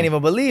 I can't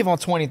even believe I'm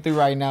 23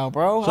 right now,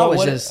 bro. So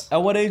at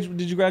what age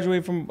did you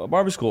graduate from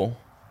barber school?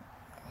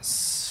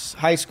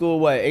 High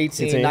school,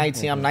 18,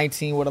 19. I'm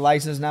 19 with a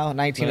license now.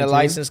 19 with a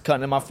license,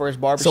 cutting in my first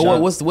barbershop.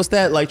 So what's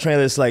that like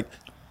translates like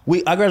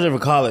I graduated from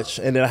college,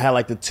 and then I had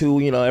like the 2,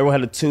 everyone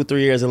had the 2-3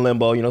 years in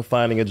limbo,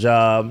 finding a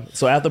job.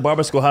 So after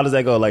barber school, how does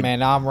that go? Like, man,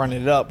 now I'm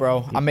running it up,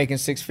 bro. I'm making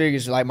 6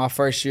 figures like my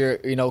first year,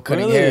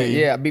 cutting Really? hair.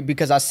 Yeah,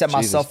 because I set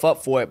myself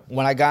up for it.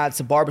 When I got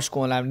to barber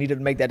school and I needed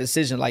to make that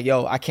decision, like,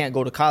 yo, I can't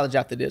go to college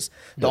after this.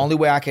 The only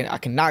way I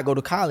cannot go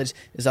to college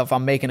is if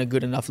I'm making a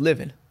good enough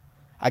living.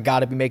 I got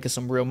to be making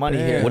some real money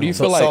here. What do you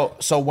feel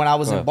like? So when I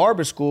was in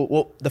barber school,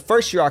 well, the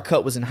first year I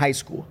cut was in high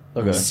school,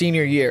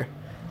 senior year.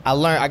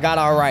 I got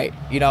all right.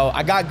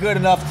 I got good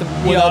enough to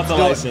Without the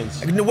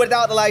license.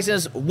 Without the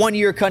license, 1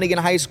 year cutting in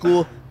high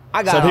school,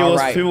 I got all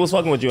right. People was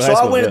fucking with you in So high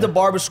school. I went into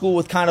barber school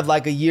with kind of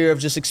like a year of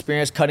just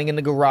experience cutting in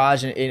the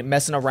garage and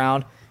messing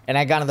around. And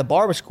I got into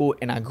barber school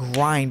and I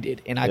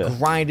grinded and I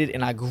grinded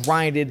and I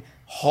grinded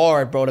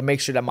hard, bro, to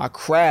make sure that my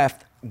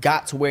craft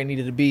got to where it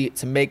needed to be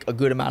to make a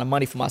good amount of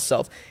money for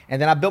myself.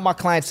 And then I built my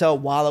clientele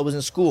while I was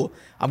in school.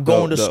 I'm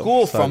going to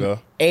school from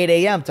 8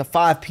 a.m. to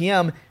 5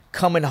 p.m.,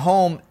 coming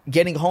home,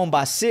 getting home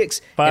by 6.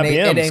 5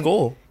 p.m.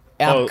 school.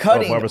 And I'm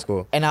cutting, barber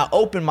school. and I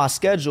open my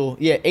schedule,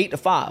 8 to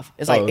 5.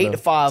 It's like 8 to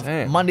 5,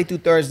 Damn. Monday through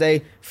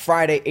Thursday,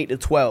 Friday, 8 to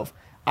 12.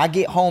 I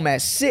get home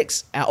at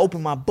 6, and I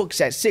open my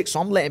books at 6, so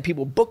I'm letting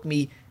people book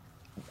me.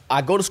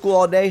 I go to school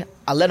all day.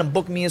 I let them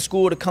book me in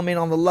school to come in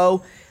on the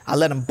low. I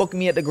let them book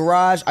me at the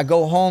garage. I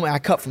go home, and I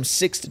cut from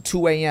 6 to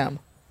 2 a.m.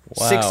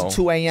 Wow. 6 to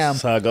 2 a.m.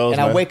 That's how it goes,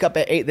 and I man. wake up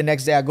at 8 the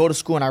next day. I go to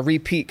school, and I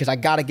repeat because I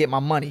got to get my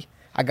money.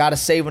 I got to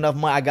save enough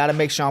money. I got to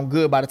make sure I'm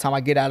good by the time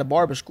I get out of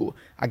barber school.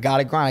 I got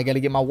to grind. I got to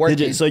get my work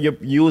in. So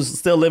you was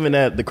still living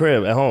at the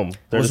crib at home?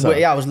 I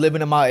was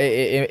living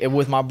in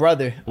with my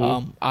brother.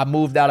 I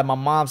moved out of my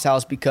mom's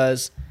house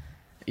because,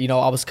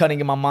 I was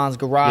cutting in my mom's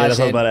garage. that's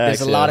what I was about to ask,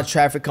 there's a lot of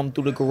traffic coming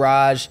through the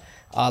garage.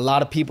 A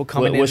lot of people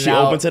coming in Was she and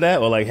out. open to that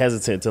or like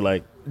hesitant to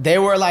like? They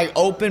were like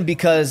open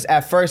because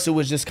at first it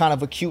was just kind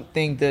of a cute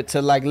thing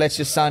to like let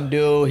your son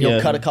do.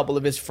 He'll cut a couple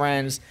of his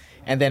friends.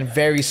 And then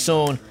very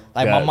soon,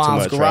 like Got my mom's too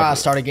much garage traffic.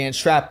 started getting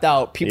trapped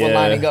out. People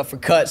lining up for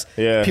cuts.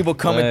 Yeah. People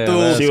coming Yeah, through.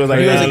 man. She was like,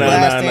 music nah.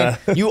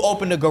 blasting. You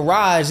open the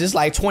garage, it's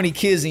like 20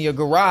 kids in your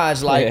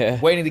garage,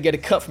 like waiting to get a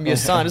cut from your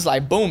son. It's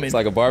like booming. It's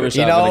like a barbershop.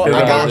 You know, in the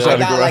I garage.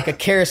 got like a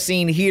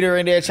kerosene heater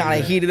in there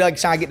trying to heat it up,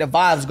 trying to get the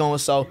vibes going.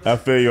 So I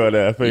feel you on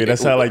that. I feel you.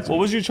 That's how like. What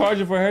was you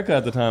charging for a haircut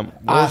at the time?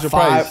 What was your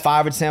price?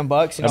 $5 or $10, $5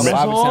 or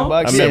 $10.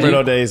 I remember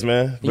those days,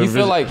 man. Do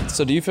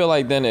you feel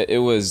like then it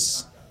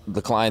was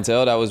the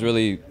clientele that was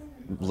really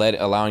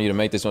allowing you to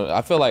make this one?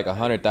 I feel like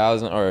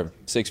 100,000 or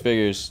 6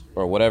 figures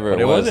or whatever But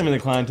it it was. wasn't even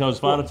the clientele. It was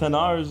 $5 to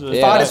 $10.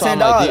 Yeah, $5 that's to why I'm $10.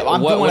 like,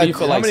 I'm what doing do you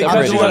feel How like many cuts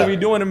separates you that? gotta be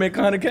doing to make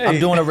 100K? I'm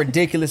doing a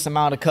ridiculous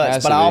amount of cuts,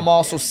 Has but to be. I'm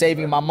also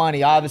saving my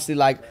money. Obviously,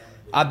 like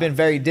I've been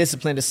very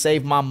disciplined to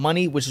save my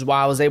money, which is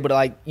why I was able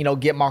to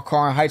get my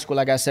car in high school.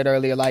 Like I said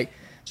earlier, like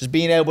just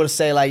being able to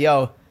say like,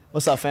 yo,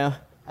 what's up, fam?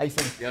 How you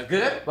feeling? Yeah,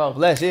 good. Bro,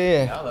 bless,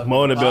 yeah.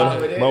 Mo in the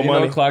building. Mo You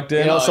money. know, clocked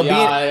in. So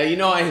I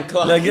ain't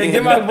close. Like,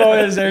 give my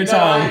boys every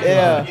time.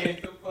 Yeah.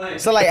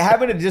 So like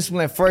having the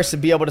discipline first to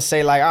be able to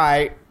say like, all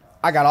right,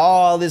 I got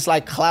all this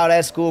like clout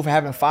at school for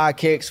having 5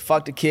 kicks,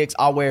 fuck the kicks,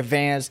 I'll wear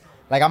Vans.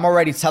 Like I'm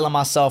already telling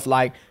myself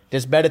like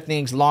there's better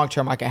things long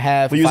term I can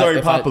have. But you was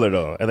already popular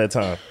though at that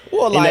time.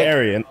 Well, in like, the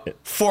area.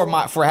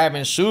 for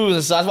having shoes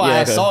and stuff. That's why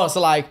I saw it.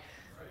 So like,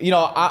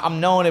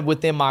 I'm known it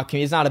within my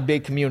community. It's not a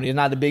big community. It's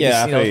not the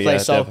biggest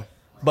place. So, definitely.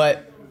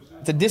 but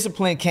the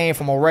discipline came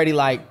from already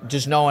like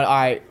just knowing, all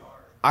right,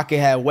 I could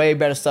have way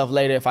better stuff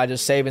later if I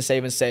just save and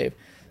save and save.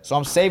 So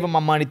I'm saving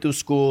my money through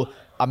school.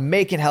 I'm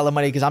making hella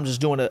money because I'm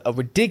just doing a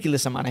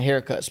ridiculous amount of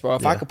haircuts, bro.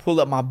 If I could pull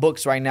up my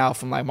books right now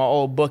from like my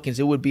old bookings,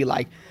 it would be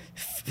like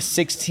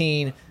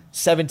 16,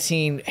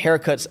 17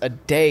 haircuts a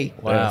day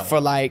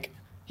for like,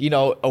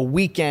 a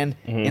weekend,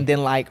 and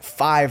then like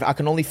 5. I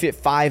can only fit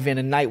 5 in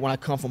a night when I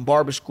come from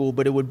barber school,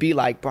 but it would be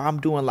like, bro, I'm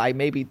doing like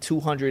maybe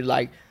 200,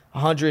 like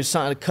 100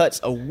 something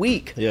cuts a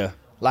week. Yeah.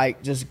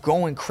 Like just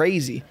going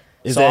crazy.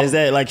 Is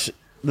that like?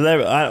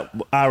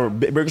 I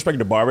respect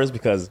the barbers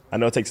because I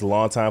know it takes a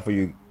long time for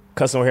you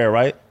custom hair,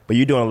 right? But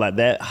you're doing like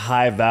that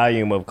high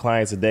volume of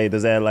clients a day.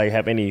 Does that like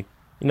have any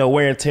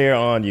wear and tear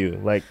on you,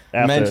 like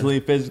after? Mentally,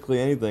 physically,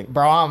 anything.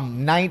 Bro,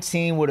 I'm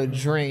 19 with a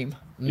dream.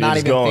 Not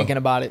just even going. thinking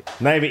about it.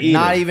 Not even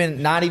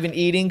eating. Not even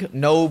eating.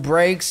 No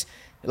breaks.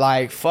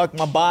 Like fuck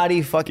my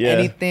body. Fuck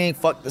anything.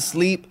 Fuck the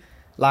sleep.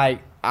 Like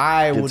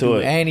I would do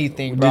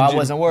anything, bro. I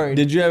wasn't worried.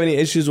 Did you have any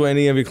issues with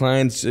any of your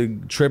clients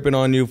tripping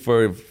on you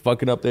for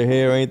fucking up their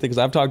hair or anything? Because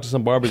I've talked to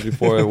some barbers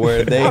before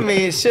where they. I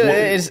mean,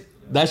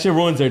 that shit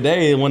ruins their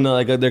day when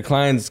their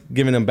clients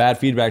giving them bad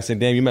feedback saying,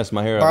 "Damn, you messed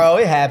my hair up." Bro,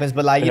 it happens,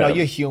 but like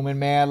you're human,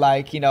 man.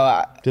 Like Did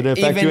it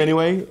affect you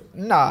anyway?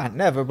 Nah,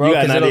 never, bro. You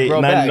got Because it'll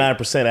grow back.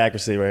 99%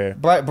 accuracy right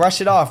here. Brush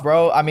it off,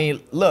 bro. I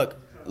mean, look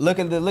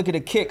at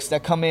the kicks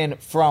that come in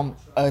from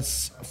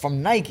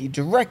Nike,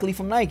 directly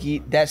from Nike,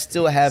 that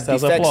still have Still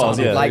have defects flaws,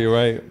 on them. yeah. Like You're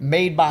right.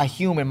 made by a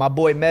human. My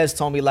boy Mez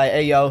told me like,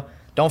 hey yo,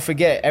 don't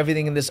forget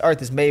everything in this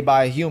earth is made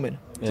by a human.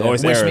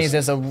 Always which errors.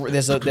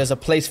 means there's a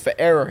place for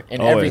error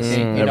in Always.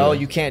 everything. You know,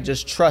 you can't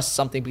just trust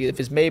something because if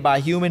it's made by a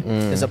human,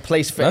 there's a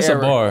place for That's error.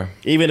 a bar.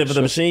 Even if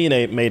the machine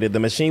ain't made it, the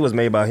machine was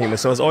made by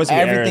humans. So it's always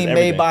gonna be errors in Everything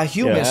made by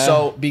humans. Yeah.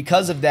 So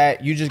because of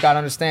that, you just gotta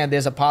understand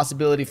there's a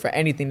possibility for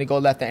anything to go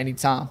left at any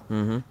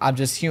time. I'm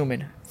just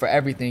human for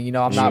everything. You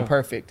know, I'm not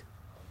perfect.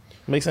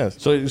 Makes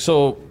sense.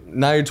 So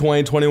now you're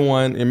 20,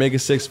 21, you're making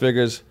six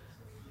figures.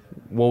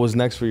 What was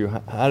next for you?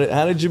 How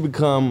did you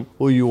become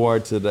who you are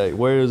today?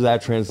 Where is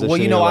that transition? Well,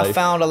 you in know, your I life?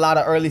 found a lot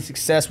of early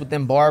success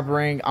within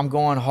barbering. I'm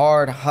going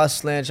hard,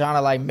 hustling, trying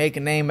to like make a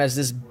name as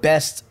this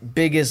best,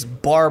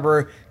 biggest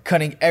barber,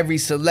 cutting every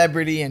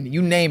celebrity and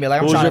you name it.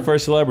 Like Who was your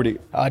first celebrity?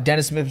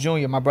 Dennis Smith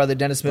Jr., my brother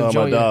Dennis Smith Jr.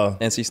 My dog.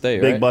 NC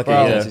State, Big right? bucket.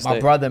 Bro, Yeah. NC my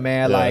State. brother,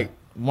 man, Yeah. like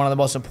one of the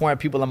most important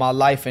people in my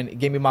life, and it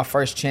gave me my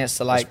first chance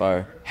to like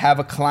Fire. have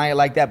a client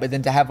like that. But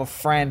then to have a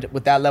friend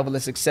with that level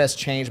of success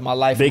changed my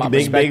life. Big, my big,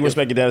 big perspective.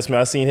 respect to Dennis Smith.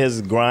 I seen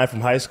his grind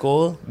from high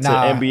school to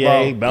Nah,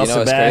 NBA, bro. bouncing You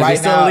know, it's back. crazy. He's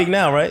still in the league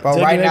now, right? Bro,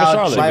 Still right in now,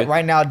 Charlotte.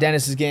 right now,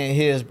 Dennis is getting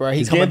his, bro.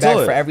 He's coming getting to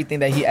back it. for everything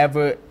that he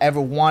ever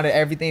wanted,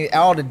 everything,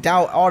 all the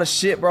doubt, all the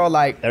shit, bro.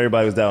 Like,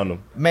 Everybody was down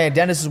him. man,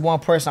 Dennis is one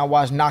person I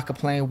watched not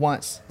complain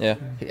once. Yeah.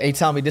 He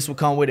tell me this will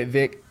come with it,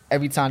 Vic.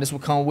 Every time this will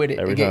come with it.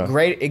 Every It get time.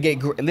 great. It get.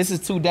 This is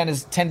two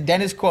Dennis. 10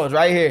 Dennis quotes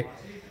right here.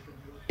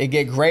 It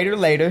get greater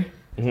later,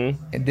 and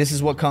this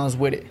is what comes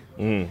with it.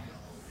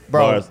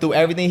 Bro, Bars. through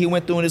everything he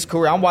went through in his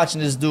career, I'm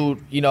watching this dude,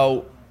 you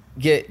know,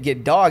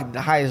 get dogged at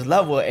the highest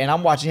level, and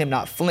I'm watching him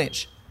not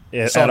flinch.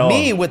 Yeah, So at all.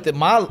 me with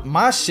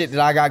my shit that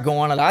I got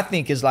going on, that I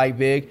think is like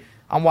big.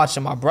 I'm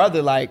watching my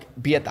brother like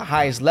be at the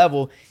highest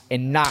level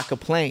and not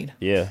complain.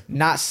 Yeah.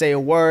 Not say a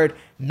word,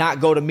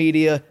 not go to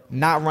media,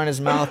 not run his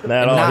mouth, Not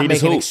at and all. not He make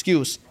just an hoop.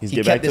 excuse. He's He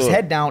get kept back to his it.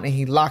 head down and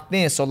he locked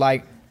in. So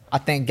like I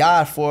thank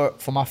God for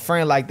my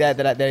friend like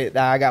that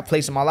I got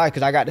placed in my life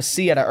because I got to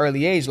see at an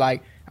early age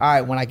like, all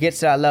right, when I get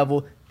to that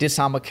level, this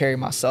how I'm gonna carry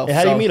myself. And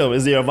how do So- you meet him?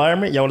 Is there an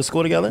environment? Y'all went to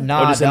school together? Or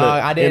Nah, just in dog,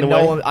 the- I in didn't the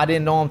way? know him. I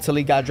didn't know him till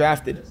he got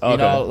drafted. You Okay.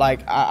 know,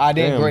 like I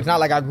didn't. Damn. It's not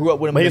like I grew up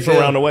with him. But in he's the from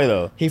field. around the way,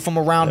 though. He from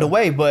around the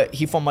way, but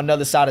he from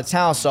another side of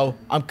town. So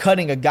I'm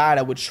cutting a guy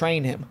that would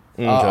train him.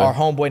 Okay. Our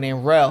homeboy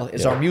named Rel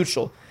is our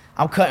mutual.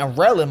 I'm cutting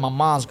Rel in my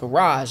mom's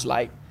garage,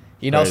 like.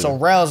 You know, Crazy. so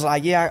Rel's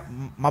like, yeah,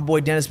 my boy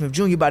Dennis Smith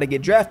Jr. about to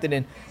get drafted.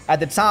 And at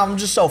the time, I'm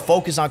just so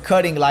focused on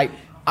cutting. Like,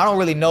 I don't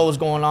really know what's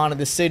going on in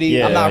the city.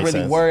 Yeah, I'm that not makes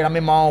really sense. worried. I'm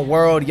in my own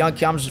world. Young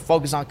kid, I'm just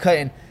focused on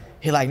cutting.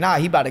 He like, nah,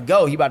 he about to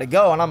go. He about to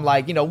go. And I'm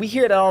like, you know, we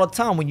hear that all the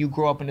time when you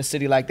grow up in a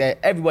city like that.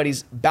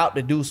 Everybody's about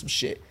to do some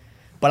shit.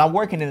 But I'm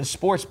working in a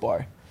sports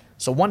bar.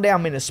 So one day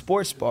I'm in a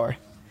sports bar.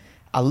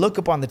 I look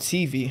up on the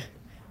TV.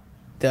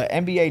 The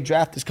NBA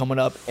draft is coming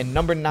up, and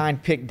number 9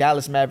 pick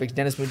Dallas Mavericks,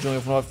 Dennis Smith Jr.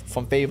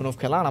 from Fayetteville, North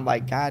Carolina. I'm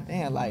like, God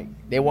damn, like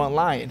they weren't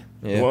lying.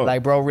 Yeah. Whoa.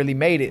 Like, bro, really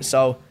made it.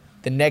 So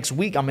the next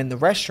week, I'm in the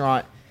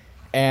restaurant,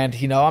 and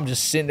you know, I'm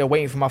just sitting there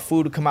waiting for my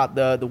food to come out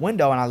the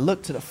window, and I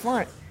look to the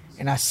front,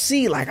 and I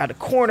see like out the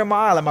corner of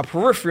my eye, like my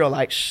peripheral,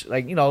 like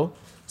you know,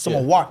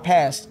 someone walked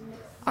past.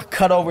 I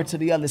cut over to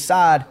the other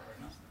side,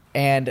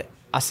 and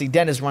I see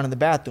Dennis running the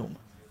bathroom.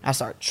 I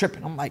start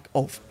tripping. I'm like,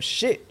 oh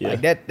shit, Yeah.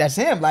 like that's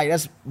him. Like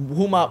that's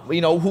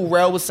who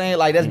Rel was saying.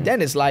 Like that's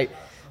Dennis. Like,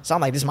 so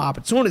I'm like, this is my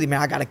opportunity,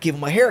 man. I gotta give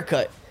him a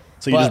haircut.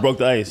 So you But just broke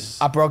the ice.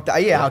 I broke the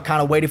I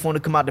kind of waited for him to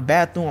come out the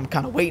bathroom. I'm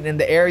kind of waiting in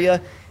the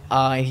area.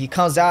 And he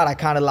comes out. I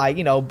kind of like,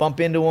 you know, bump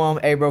into him.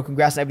 Hey, bro,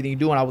 congrats on everything you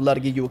do, and I would love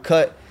to give you a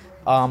cut.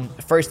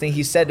 First thing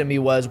he said to me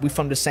was, we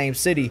from the same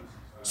city.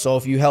 So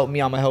if you help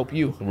me, I'm going to help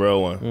you.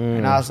 Real one.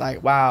 And I was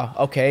like, wow,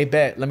 okay,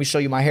 bet. Let me show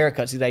you my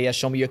haircuts. He's like, yeah,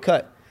 show me your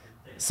cut.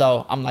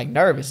 So I'm like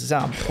nervous. So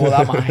I'm pulling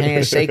out my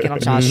hand shaking. I'm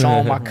trying to show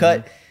him my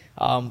cut.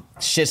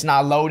 Shit's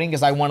not loading.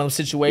 It's like one of those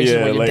situations Yeah,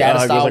 where your like, data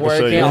I guess I start can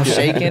show working. you. I'm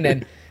shaking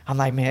and I'm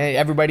like, man,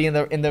 everybody in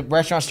the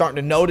restaurant starting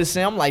to notice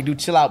him. I'm like, dude,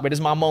 chill out, but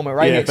it's my moment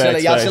right Yeah, here. Chill,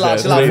 facts, y'all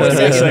facts, chill out facts. for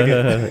a Wait a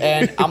second.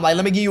 And I'm like,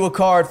 let me give you a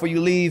card before you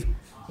leave.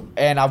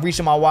 And I reached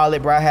in my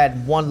wallet, bro. I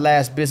had one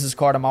last business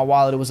card in my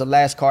wallet. It was the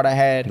last card I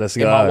had That's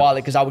in my God.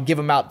 wallet because I would give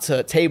them out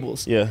to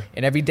tables. Yeah.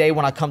 And every day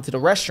when I come to the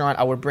restaurant,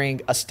 I would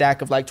bring a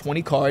stack of like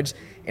 20 cards,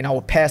 and I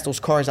would pass those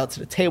cards out to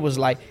the tables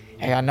like,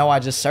 hey, I know I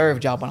just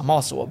served y'all, but I'm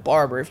also a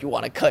barber if you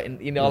want to cut. And,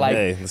 you know, like,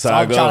 Hey, that's so how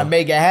I I'm go. trying to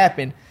make it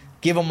happen.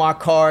 Give him my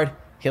card.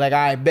 He like, all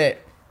right, bet.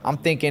 I'm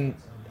thinking,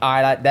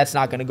 all right, that's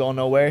not going to go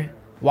nowhere.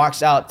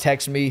 Walks out,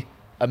 texts me,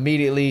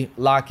 immediately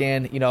lock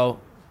in, you know,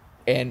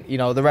 and you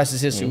know the rest is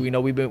history. You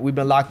know we've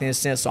been locked in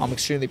since, so I'm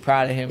extremely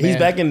proud of him. He's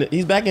man.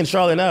 he's back in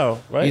Charlotte now,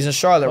 right? He's in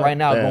Charlotte right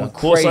now, Yeah. going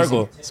Full crazy.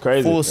 circle. It's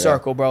crazy. Full Yeah.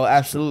 circle, bro.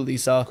 Absolutely.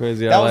 So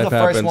Crazy that how was the life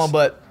first happens. one,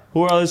 but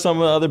Who are some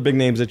of the other big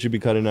names that you be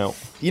cutting out?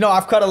 you know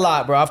I've cut a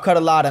lot, bro. I've cut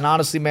a lot, and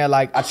honestly, man,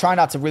 like I try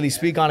not to really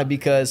speak on it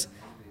because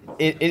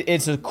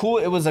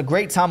it was a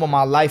great time of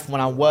my life when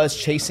I was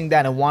chasing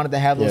that and wanted to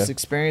have those Yeah.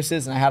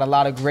 experiences, and I had a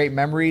lot of great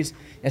memories.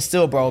 And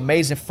still, bro,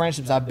 amazing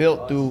friendships I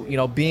built through, you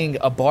know, being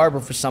a barber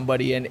for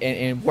somebody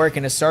and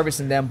working and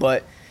servicing them.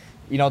 But,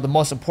 you know, the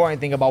most important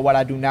thing about what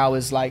I do now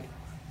is like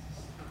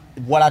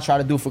what I try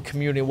to do for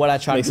community, what I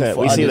try Makes to do sense.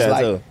 for We others. see that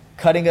like too.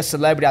 cutting a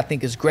celebrity, I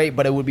think is great,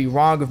 but it would be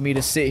wrong of me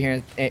to sit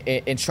here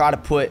and try to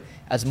put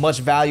as much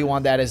value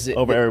on that as it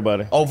over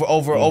everybody,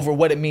 over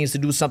what it means to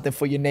do something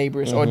for your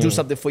neighbors or do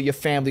something for your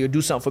family or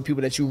do something for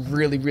people that you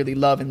really, really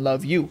love and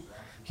love you.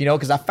 You know,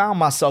 because I found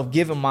myself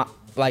giving my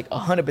like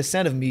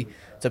 100% of me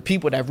to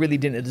people that really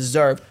didn't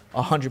deserve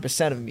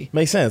 100% of me.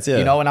 Makes sense, yeah.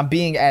 You know, and I'm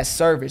being at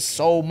service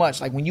so much.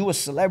 Like when you a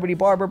celebrity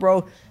barber,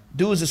 bro,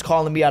 dudes is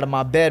calling me out of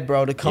my bed,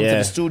 bro, to come to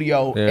the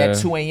studio at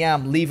 2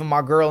 a.m., leaving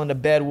my girl in the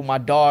bed with my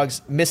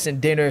dogs, missing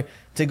dinner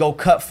to go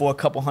cut for a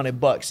couple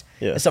 $100.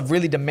 Yeah. It's a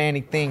really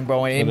demanding thing,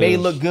 bro. And it may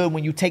look good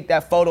when you take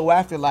that photo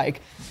after,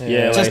 like,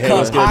 just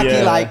cut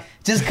Pocky, like,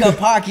 just cut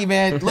Pocky,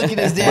 man. Look at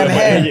this damn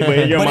head. But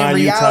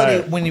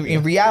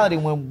in reality,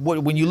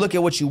 when you look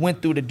at what you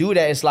went through to do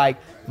that, it's like,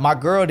 my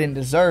girl didn't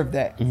deserve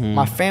that.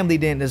 My family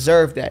didn't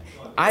deserve that.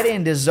 I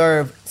didn't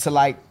deserve to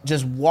like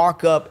just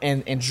walk up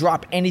and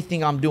drop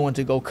anything I'm doing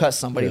to go cut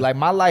somebody. Like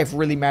my life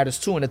really matters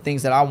too and the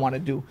things that I want to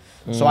do.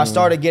 So I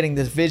started getting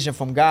this vision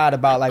from God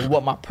about like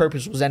what my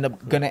purpose was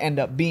gonna end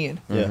up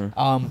being.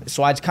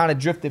 So I kind of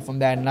drifted from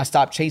that and I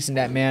stopped chasing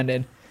that, man.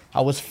 And I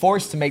was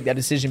forced to make that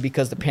decision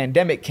because the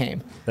pandemic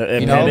came.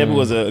 And pandemic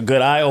was a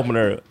good eye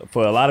opener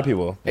for a lot of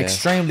people.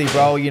 Extremely,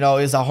 bro. You know,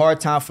 it's a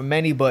hard time for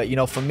many, but you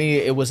know, for me,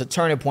 it was a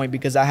turning point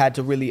because I had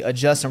to really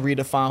adjust and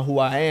redefine who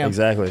I am.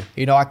 Exactly.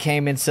 You know, I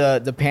came into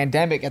the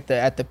pandemic at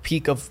the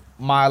peak of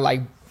my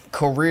like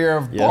career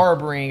of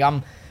barbering.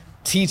 I'm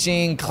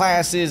teaching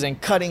classes and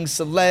cutting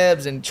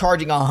celebs and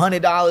charging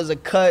 $100 a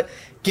cut,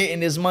 getting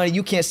this money.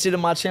 You can't sit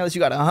in my channel. You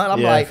got $100.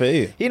 I'm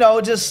like, you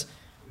know, just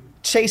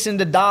chasing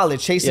the dollar,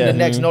 chasing the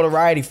next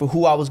notoriety for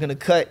who I was gonna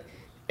cut.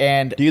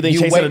 And do you think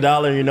chasing the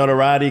dollar and your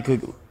notoriety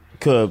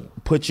could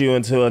put you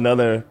into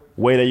another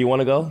way that you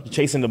want to go?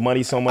 Chasing the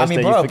money so much. I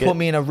mean, bro, it put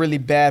me in a really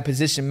bad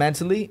position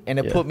mentally, and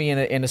it put me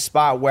in a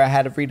spot where I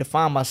had to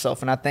redefine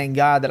myself. And I thank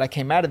God that I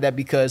came out of that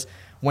because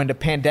when the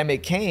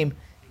pandemic came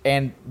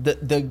and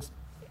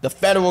the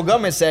federal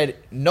government said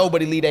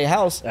nobody leave their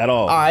house at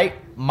all. All right,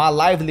 my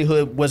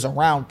livelihood was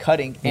around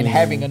cutting and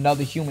having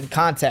another human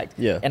contact.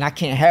 And I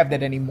can't have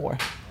that anymore.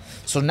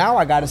 So now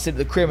I got to sit at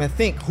the crib and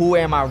think, who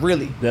am I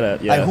really?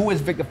 Like, who is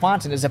Victor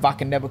Fontanes if I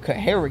can never cut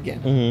hair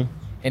again?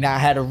 And I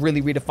had to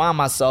really redefine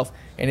myself.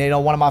 And you know,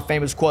 one of my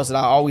famous quotes that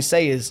I always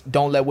say is,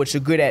 don't let what you're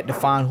good at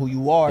define who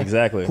you are.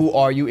 Exactly. Who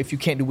are you if you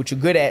can't do what you're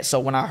good at? So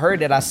when I heard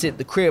that, I sit at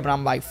the crib and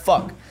I'm like,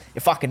 fuck,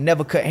 if I can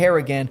never cut hair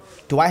again,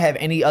 do I have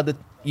any other,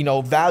 you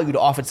know, value to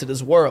offer to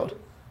this world?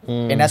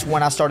 And that's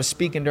when I started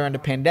speaking during the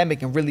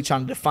pandemic and really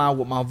trying to define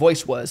what my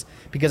voice was,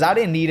 because I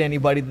didn't need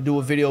anybody to do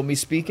a video of me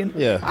speaking.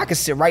 I could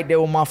sit right there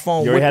with my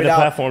phone, whip it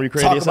out,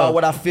 talk about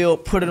what I feel,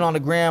 put it on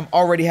the gram,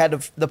 already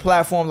had the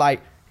platform,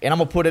 like, and I'm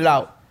gonna put it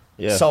out.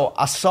 So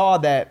I saw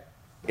that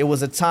it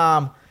was a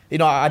time, you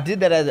know, I did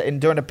that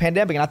during the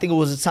pandemic, and I think it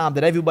was a time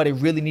that everybody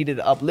really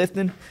needed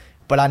uplifting,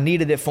 but I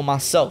needed it for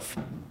myself.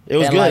 It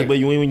was good, like, but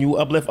when you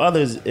uplift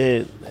others,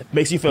 it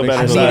makes you feel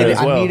better inside as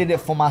well. I needed it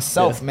for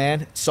myself,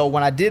 man. So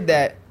when I did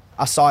that,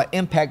 I saw an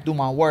impact through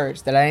my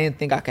words that I didn't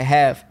think I could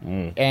have.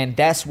 And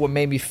that's what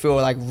made me feel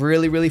like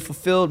really, really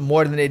fulfilled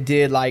more than it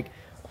did like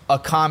a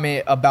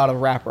comment about a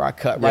rapper I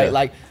cut, right?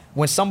 Like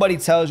when somebody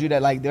tells you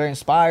that like they're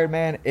inspired,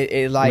 man,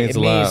 it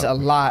means a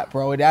lot,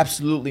 bro. It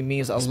absolutely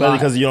means a lot. Especially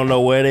because you don't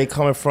know where they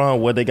coming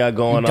from, what they got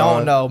going on. You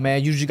don't know,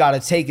 man. You just gotta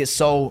take it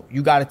so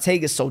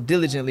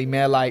diligently,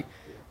 man. Like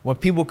when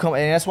people come,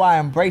 and that's why I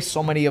embrace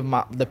so many of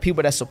the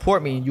people that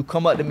support me. And you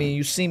come up to me and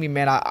you see me,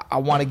 man, I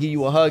want to give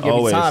you a hug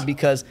every time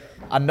because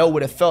I know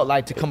what it felt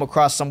like to come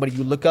across somebody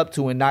you look up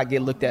to and not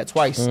get looked at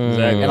twice.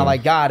 Exactly. And I'm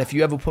like, God, if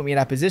you ever put me in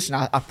that position,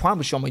 I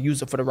promise you I'm gonna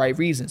use it for the right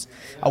reasons.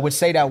 I would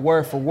say that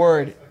word for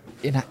word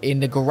in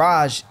the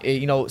garage,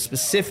 you know,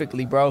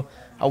 specifically, bro.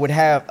 I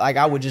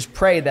would just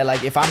pray that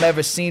like if I'm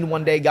ever seen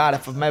one day, God,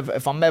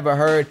 if I'm ever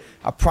heard,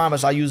 I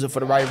promise I'll use it for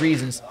the right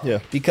reasons.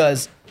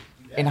 Because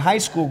in high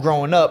school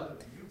growing up,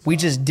 we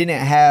just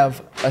didn't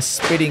have a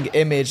spitting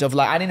image of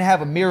like, I didn't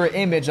have a mirror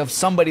image of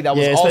somebody that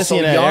was also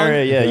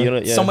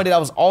young. Somebody that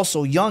was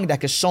also young that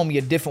could show me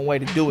a different way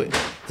to do it.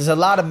 There's a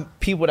lot of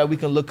people that we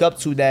can look up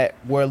to that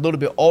were a little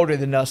bit older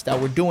than us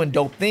that were doing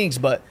dope things.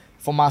 But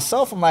for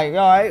myself, I'm like, all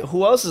right,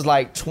 who else is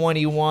like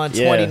 21,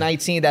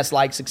 19 that's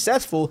like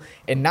successful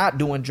and not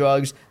doing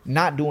drugs,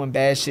 not doing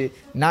bad shit,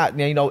 not,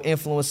 you know,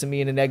 influencing me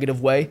in a negative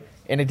way.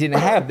 And it didn't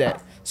have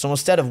that. So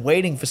instead of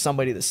waiting for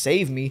somebody to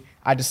save me,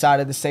 I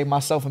decided to save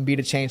myself and be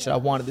the change that I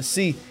wanted to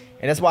see.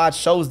 And that's why I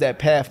chose that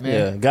path,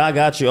 man. Yeah, God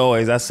got you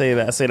always. I say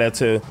that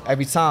too.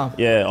 Every time.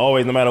 Yeah,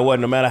 always, no matter what,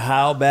 no matter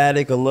how bad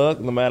it could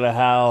look, no matter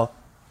how,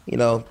 you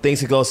know,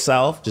 things could go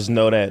south, just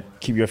know that,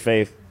 keep your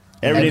faith.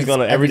 Everything's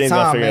gonna figure it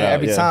out.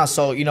 Every time.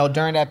 So, you know,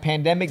 during that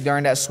pandemic,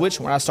 during that switch,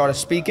 when I started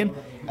speaking,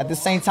 at the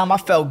same time, I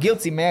felt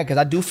guilty, man, because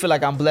I do feel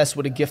like I'm blessed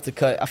with a gift to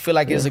cut. I feel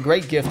like it's a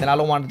great gift, and I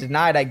don't want to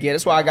deny that gift.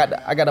 That's why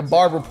I got a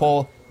barber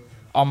pole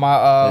on my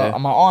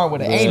arm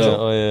with an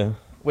angel.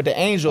 With the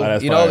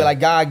angel, you know, like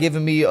God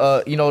giving me,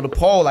 you know, the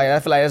pole. Like I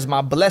feel like that's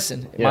my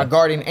blessing, my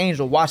guardian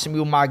angel watching me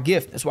with my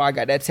gift. That's why I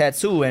got that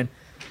tattoo, and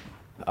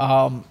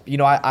you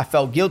know, I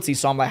felt guilty.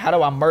 So I'm like, how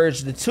do I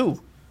merge the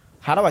two?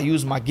 How do I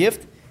use my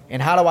gift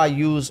and how do I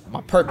use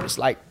my purpose?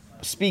 Like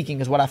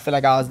speaking is what I feel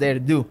like I was there to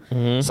do.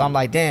 So I'm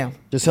like, damn.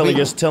 Just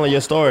telling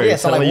your story. Yeah,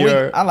 so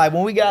like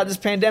when we get out of this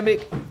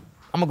pandemic,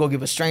 I'm gonna go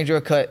give a stranger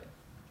a cut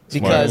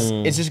because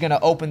it's just gonna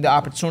open the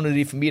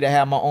opportunity for me to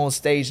have my own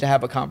stage to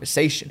have a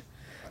conversation.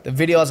 The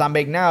videos I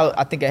make now,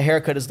 I think a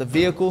haircut is the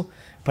vehicle,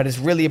 but it's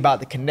really about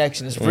the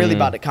connection. It's really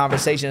about the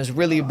conversation. It's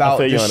really about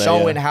just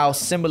showing how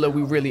similar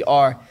we really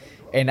are.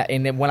 And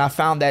then when I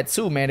found that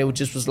too, man, it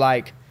just was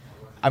like,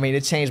 I mean,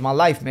 it changed my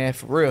life, man,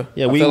 for real.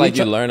 Yeah, I feel like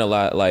you learn a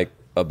lot, like,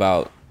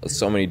 about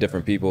so many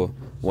different people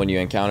when you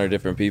encounter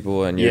different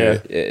people and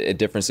you're at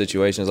different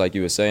situations, like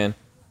you were saying.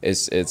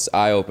 It's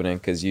eye-opening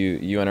because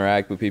you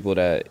interact with people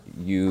that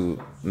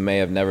you may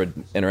have never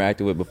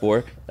interacted with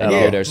before and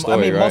hear their story.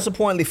 I mean, right? most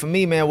importantly for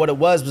me, man, what it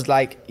was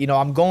like, you know,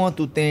 I'm going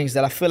through things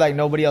that I feel like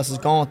nobody else is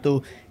going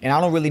through, and I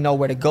don't really know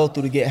where to go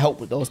through to get help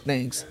with those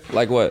things.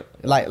 Like what?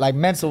 Like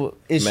mental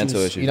issues.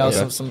 Mental issues. You know,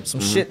 some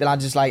shit that I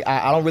just like.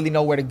 I don't really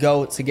know where to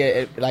go to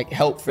get like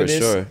help for this.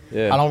 Sure.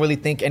 Yeah. I don't really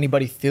think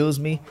anybody feels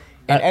me.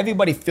 And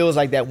everybody feels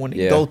like that when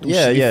they go through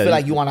shit. You feel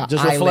like you on an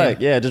just island.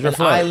 Reflect. Yeah, just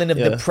reflect. An island of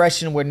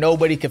depression where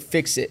nobody could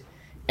fix it.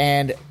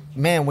 And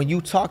man, when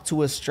you talk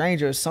to a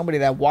stranger, somebody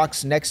that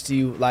walks next to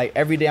you, like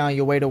every day on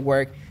your way to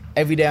work,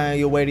 every day on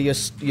your way to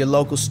your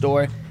local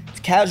store,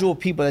 casual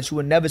people that you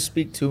would never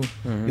speak to,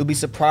 you'll be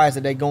surprised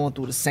that they're going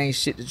through the same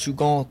shit that you're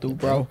going through,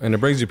 bro. And it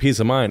brings you peace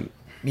of mind.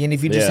 And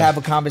if you just have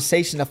a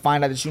conversation to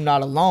find out that you're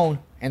not alone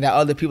and that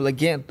other people are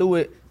getting through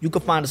it, you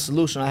can find a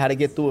solution on how to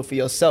get through it for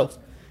yourself.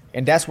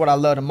 And that's what I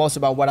love the most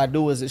about what I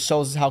do is it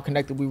shows us how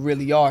connected we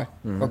really are,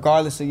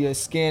 regardless of your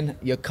skin,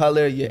 your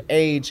color, your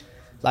age.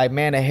 Like,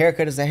 man, a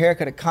haircut is a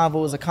haircut, a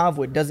convo is a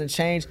convo. It doesn't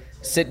change.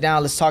 Sit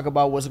down, let's talk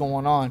about what's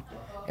going on.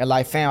 And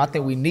like, fam, I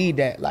think we need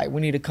that. Like, we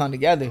need to come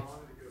together.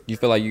 You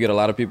feel like you get a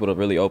lot of people to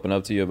really open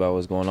up to you about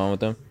what's going on with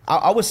them?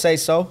 I would say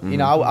so. You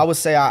know, I would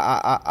say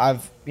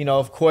I've, you know,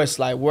 of course,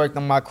 like worked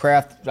on my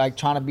craft, like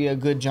trying to be a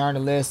good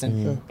journalist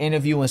and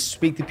interview and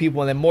speak to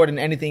people. And then more than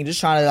anything, just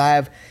trying to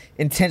have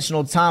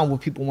intentional time with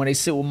people when they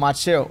sit with my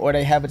chair or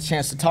they have a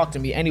chance to talk to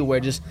me anywhere.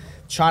 Just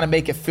trying to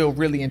make it feel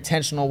really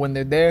intentional when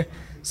they're there.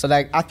 So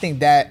like I think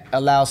that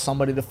allows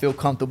somebody to feel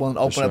comfortable and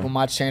open up in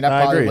my chair.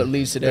 That probably what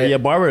leads to that. Yeah,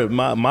 barber.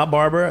 My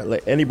barber,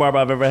 like any barber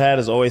I've ever had,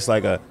 is always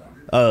like a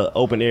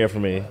open ear for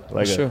me.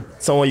 Like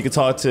someone you can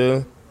talk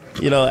to.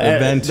 You know,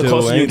 the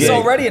closer you get, it's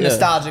already a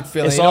nostalgic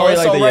feeling. It's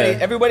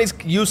already everybody's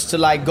used to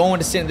like going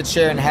to sit in the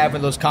chair and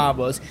having those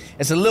combos.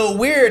 It's a little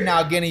weird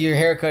now getting your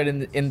haircut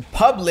in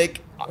public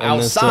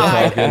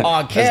outside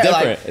on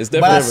camera. It's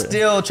different. But I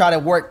still try to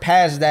work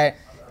past that,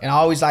 and I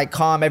always like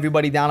calm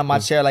everybody down in my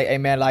chair. Like, hey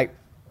man, like,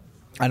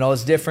 I know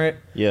it's different.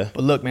 Yeah.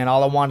 But look, man,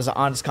 all I want is an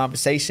honest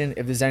conversation.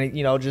 If there's any,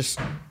 you know, just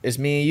it's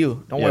me and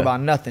you. Don't worry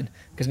about nothing.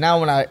 Because now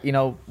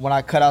when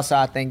I cut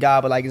outside, thank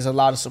God, but like there's a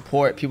lot of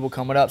support, people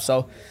coming up.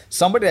 So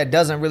somebody that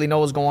doesn't really know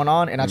what's going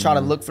on, and I try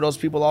to look for those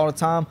people all the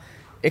time,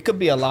 it could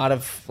be a lot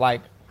of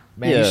like,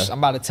 man, I'm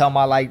about to tell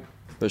my like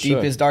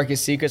deepest,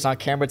 darkest secrets on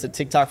camera to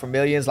TikTok for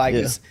millions. Like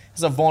it's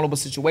a vulnerable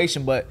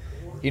situation, but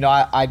you know,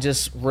 I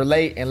just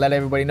relate and let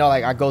everybody know,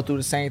 like, I go through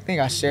the same thing.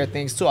 I share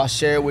things, too. I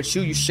share it with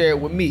you. You share it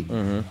with me.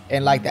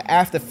 And, like, the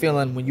after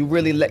feeling, when you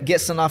really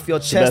get something off your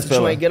chest that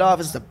you ain't get off,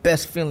 it's the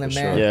best feeling,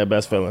 man. Yeah,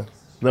 best feeling.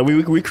 Now,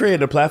 we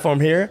created a platform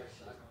here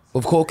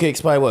with Cool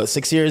Kicks probably,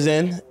 6 years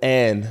in?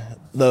 And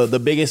the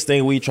biggest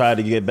thing we try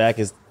to get back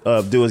is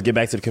get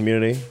back to the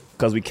community.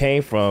 Because we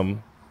came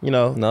from, you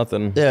know.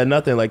 Nothing. Yeah,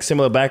 nothing. Like,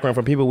 similar background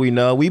from people we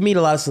know. We meet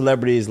a lot of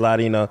celebrities, a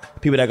lot of, you know,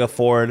 people that can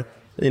afford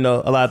a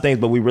lot of things,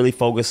 but we really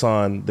focus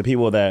on the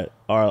people that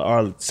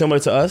are similar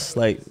to us,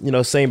 like, you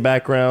know, same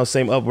background,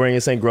 same upbringing,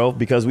 same growth,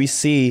 because we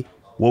see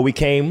what we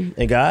came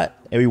and got,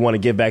 and we want to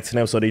give back to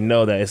them so they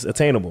know that it's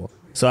attainable.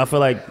 So I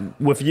feel like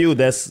with you,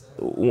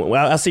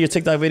 I see your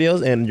TikTok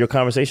videos and your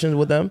conversations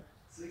with them,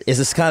 it's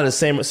just kind of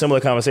the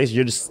similar conversation.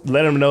 You're just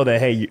letting them know that,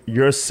 hey,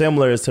 you're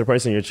similar to the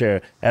person in your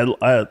chair.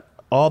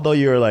 Although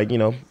you're like, you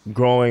know,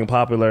 growing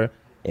popular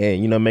and,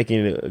 you know,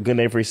 making a good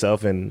name for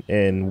yourself and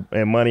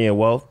money and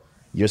wealth,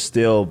 you're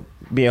still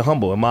being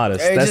humble and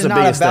modest. That's the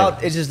biggest thing.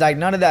 It's just like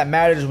none of that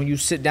matters when you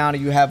sit down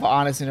and you have an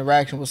honest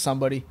interaction with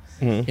somebody.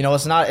 You know,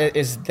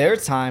 it's their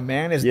time,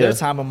 man. It's their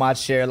time in my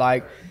chair.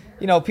 Like,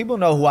 you know, people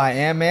know who I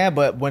am, man,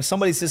 but when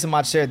somebody sits in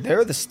my chair,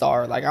 they're the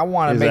star. Like, I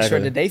want to make sure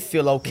that they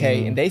feel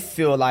okay and they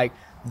feel like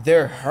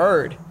they're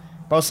heard.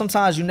 Bro,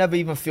 sometimes you never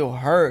even feel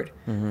heard.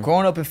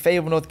 Growing up in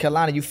Fayetteville, North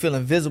Carolina, you feel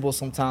invisible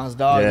sometimes,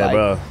 dog. Yeah, like,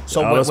 bro.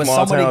 So when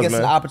somebody gets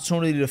an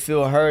opportunity to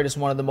feel heard, it's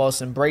one of the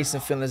most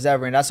embracing feelings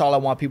ever. And that's all I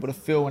want people to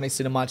feel when they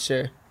sit in my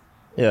chair.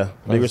 Yeah,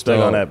 big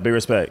respect on that. Big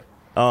respect.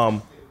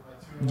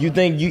 You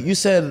think, you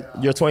said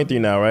you're 23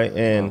 now, right?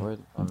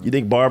 And you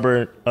think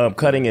barber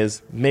cutting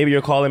is maybe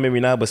your calling, maybe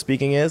not, but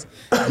speaking is.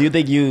 Do you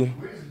think you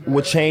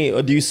would change,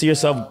 or do you see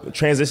yourself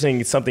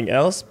transitioning something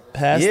else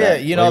past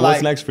that? You know, like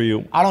what's next for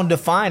you? I don't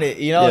define it,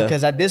 you know,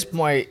 because at this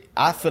point,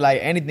 I feel like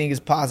anything is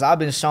possible. I've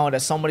been shown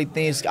that so many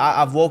things.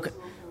 I've woke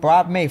Bro,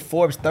 I made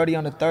Forbes 30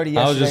 under 30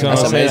 yesterday. I was just gonna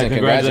That's say amazing.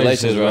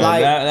 Congratulations, bro.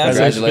 Like,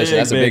 Congratulations.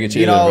 That's a big achievement,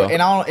 You know, bro.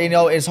 and I don't, you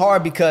know, it's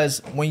hard because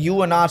when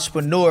you an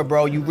entrepreneur,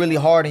 bro, you really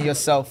hard on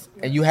yourself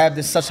and you have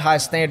this such high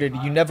standard.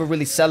 You never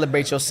really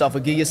celebrate yourself or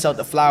give yourself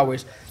the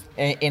flowers.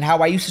 And how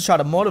I used to try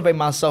to motivate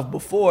myself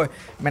before,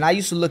 man, I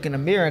used to look in the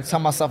mirror and tell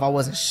myself I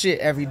wasn't shit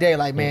every day.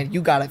 Like, man,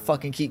 you gotta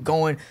fucking keep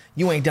going.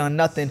 You ain't done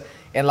nothing.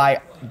 And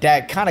like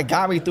that kind of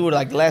got me through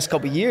like the last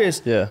couple of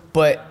years. Yeah.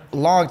 But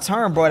long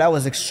term, bro, that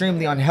was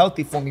extremely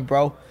unhealthy for me,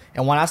 bro.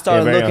 And when I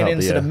started looking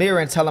into the mirror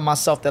and telling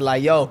myself that,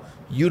 like, yo,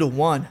 you the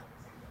one.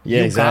 Yeah,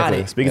 you exactly.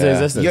 got it. Speaking to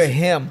existence. You're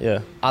him. Yeah.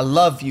 I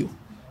love you.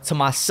 To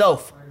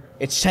myself,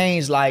 it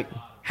changed like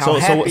how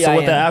happy so I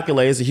with am. the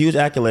accolade, it's a huge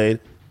accolade.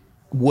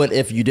 What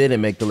if you didn't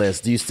make the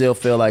list? Do you still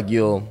feel like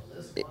you'll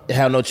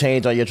have no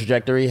change on your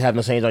trajectory, have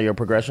no change on your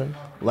progression?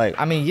 Like,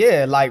 I mean,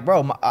 yeah, like,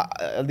 bro,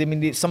 I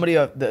mean, some of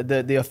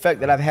the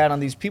effect that I've had on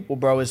these people,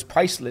 bro, is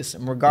priceless.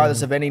 And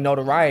regardless of any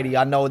notoriety,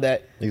 I know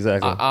that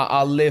Exactly.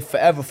 I'll live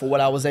forever for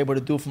what I was able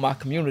to do for my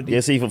community.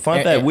 yeah, see, for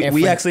fun fact,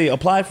 we actually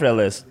applied for that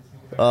list.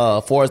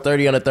 Forbes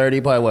 30 under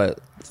 30, probably what?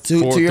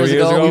 Two years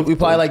ago? We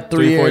probably like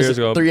 3 years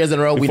ago. 3 years in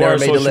a row. We Before never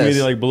made the social list.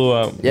 media like blew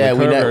up. Yeah,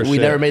 Like we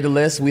never made the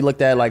list. We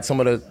looked at like some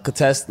of the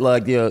contest,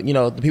 like the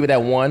the people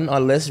that won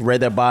on the list, read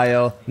their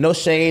bio. No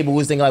shade, but we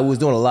was thinking like we was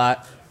doing a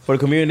lot for the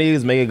community. We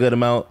was making a good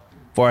amount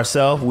for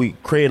ourselves. We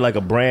created like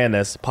a brand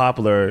that's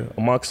popular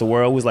amongst the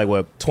world. We was like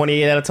what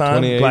 28 at a time.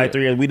 28. Probably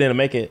 3 years. We didn't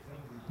make it,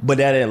 but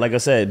that didn't, like I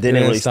said,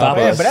 didn't really stop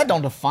Yeah, us. but that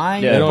don't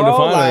define Yeah, you, it bro. don't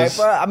define Like, us.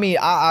 bro, I mean,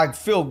 I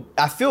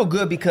feel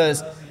good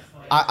because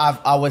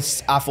I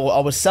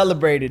was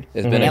celebrated.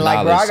 It's been and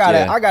like, bro,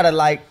 acknowledged, I gotta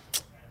like,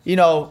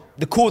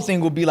 the cool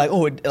thing would be like,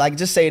 like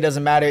just say it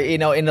doesn't matter. In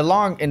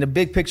the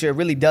big picture, it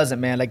really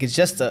doesn't, man. Like it's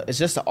just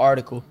an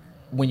article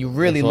when you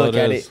really That's all look it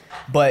at is. it.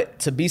 But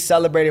to be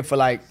celebrated for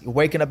like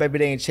waking up every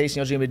day and chasing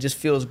your dream, it just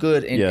feels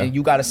good. And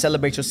you gotta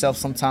celebrate yourself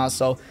sometimes.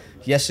 So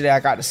yesterday I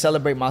got to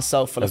celebrate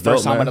myself for the That's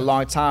first dope, time man. in a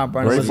long time,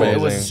 bro. Great It was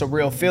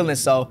feeling. a surreal feeling.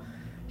 So,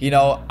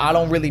 I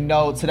don't really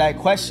know to that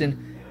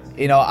question.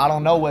 I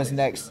don't know what's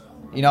next.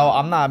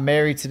 I'm not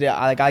married to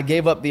that. I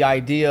gave up the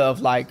idea of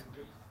like,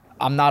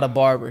 I'm not a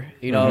barber.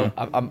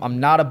 I'm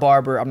not a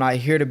barber. I'm not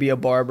here to be a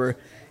barber.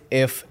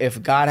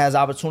 If God has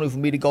opportunity for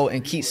me to go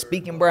and keep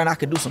speaking, bro, and I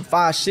could do some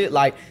fire shit,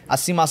 like I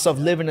see myself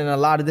living in a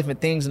lot of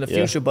different things in the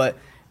future, but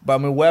I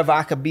mean, wherever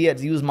I could be at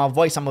to use my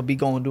voice, I'm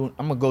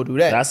gonna go do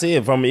that. I see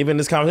it from even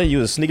this conversation. You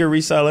was a sneaker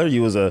reseller.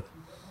 You was a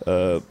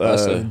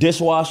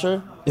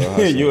dishwasher.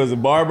 You was a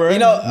barber.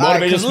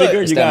 Motivational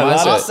speaker. You got a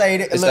lot I'll of. say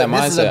It's look, that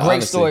this is a mindset, great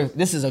honestly. story.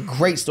 This is a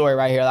great story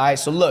right here. All right,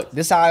 so look,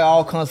 this is how it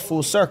all comes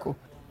full circle.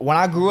 When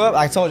I grew up,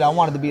 I told you I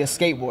wanted to be a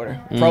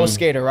skateboarder, pro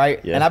skater, right?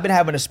 Yeah. And I've been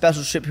having a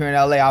special trip here in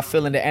LA. I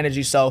feel in the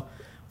energy. So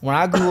when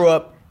I grew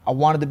up, I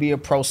wanted to be a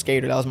pro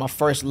skater. That was my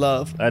first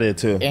love. I did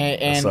too.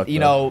 And I sucked you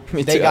up. know,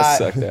 Me they too, I got.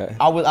 sucked at.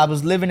 I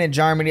was living in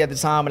Germany at the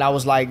time, and I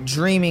was like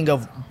dreaming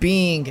of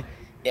being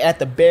at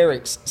the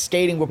barracks,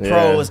 skating with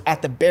pros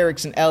at the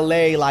barracks in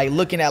LA, like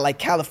looking at like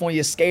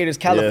California skaters,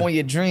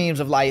 California dreams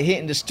of like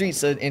hitting the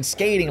streets and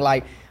skating.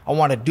 Like I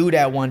want to do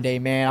that one day,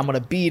 man. I'm gonna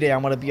be there.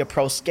 I'm gonna be a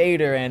pro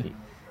skater. And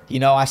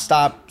I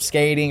stopped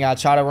skating. I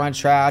try to run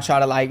track. I try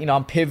to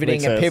I'm pivoting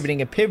Makes and sense.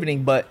 pivoting and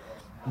pivoting. But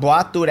bro,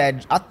 I threw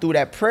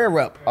that prayer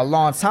up a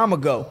long time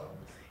ago.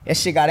 That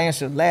shit got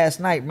answered last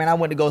night, man. I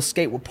went to go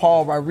skate with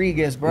Paul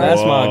Rodriguez, bro. That's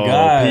my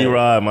guy.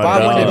 P-Rod, my Bro,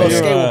 I went to go dog. P-Rod.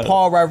 skate with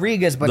Paul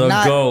Rodriguez, but The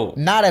GOAT.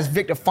 not as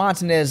Victor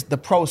Fontanez, the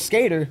pro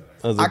skater.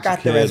 As a I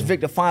got there kid. as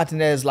Victor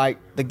Fontanez, like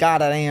the guy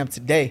that I am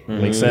today.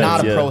 Makes sense,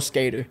 Not a yeah. pro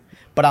skater.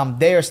 But I'm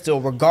there still,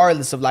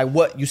 regardless of like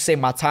what you say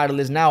my title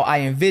is now.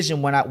 I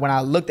envision when I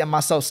looked at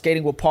myself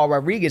skating with Paul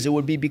Rodriguez, it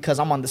would be because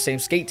I'm on the same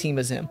skate team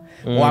as him,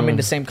 or I'm in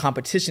the same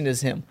competition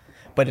as him.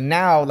 But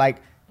now,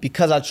 like,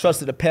 because I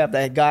trusted the path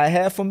that God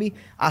had for me,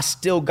 I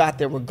still got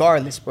there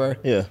regardless, bro.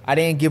 Yeah. I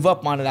didn't give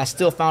up on it. I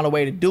still found a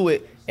way to do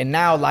it. And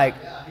now, like,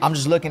 I'm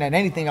just looking at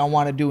anything I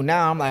want to do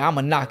now. I'm like, I'm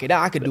going to knock it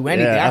out. I could do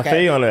anything. I feel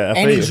you on that. I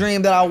feel Any you.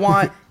 dream that I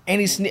want,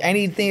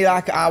 anything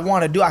that I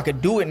want to do, I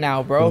could do it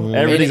now, bro.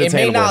 Everything's It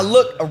may attainable. not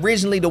look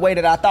originally the way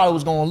that I thought it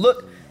was going to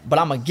look, but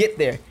I'm going to get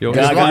there. You'll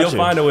God got you.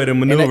 find a way to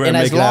maneuver And and,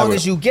 as make it long happen.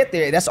 as you get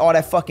there, that's all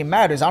that fucking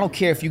matters. I don't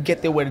care if you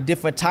get there with a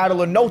different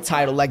title or no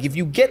title. Like, if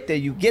you get there,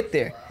 you get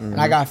there.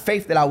 And I got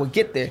faith that I would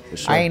get there.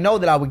 I ain't know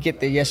that I would get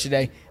there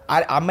yesterday.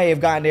 I may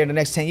have gotten there in the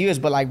next 10 years,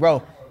 but like,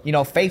 bro,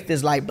 faith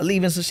is like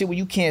believing some shit when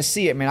you can't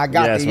see it, man. I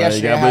got Yes, there man.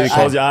 yesterday. You gotta believe,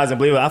 close your eyes and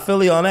believe it. I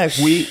feel you on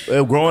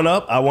that. Growing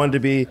up, I wanted to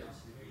be,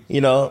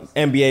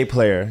 NBA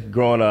player.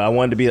 Growing up, I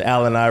wanted to be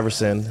Allen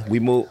Iverson. We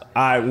grew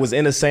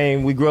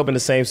up in the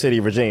same city,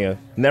 Virginia.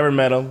 Never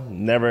met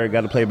him. Never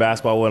got to play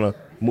basketball with him.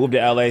 Moved to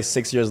LA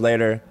 6 years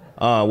later.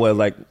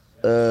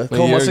 A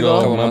couple months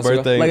ago. my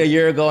birthday. Like a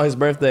year ago, on his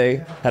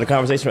birthday, had a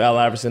conversation with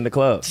Allen Iverson in the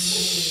club.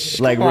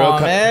 Like Come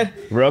on, man.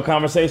 real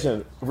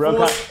conversation.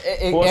 Full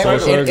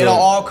circle. It'll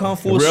all come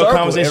full Real circle.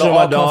 conversation It'll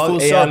with my all come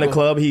dog. full AI in the circle.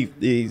 club.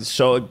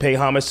 He paid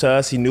homage to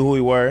us. He knew who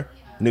we were.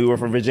 Knew we were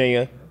from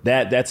Virginia.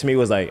 that to me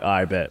was like,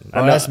 I bet.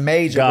 Bro, that's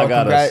major, God bro.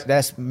 got us.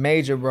 That's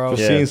major, bro.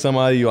 Seeing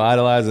somebody you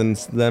idolize and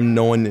them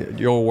knowing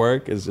your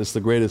work is just the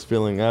greatest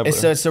feeling ever.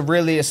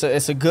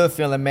 It's a good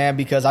feeling, man,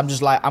 because I'm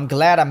just like, I'm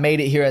glad I made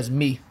it here as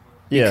me.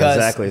 Yeah, because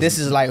exactly. this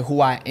is like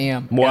who I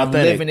am. More and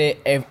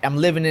authentic. I'm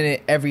living in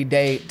it every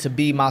day to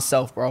be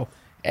myself, bro.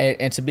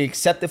 And to be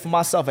accepted for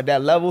myself at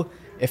that level,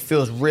 it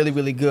feels really,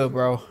 really good,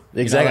 bro.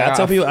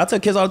 Exactly. I tell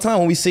kids all the time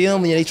when we see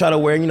them, they try to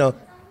wear,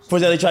 for example,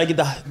 they try to get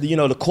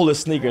the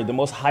coolest sneaker, the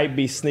most hype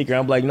beast sneaker.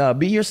 I'm like, nah,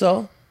 be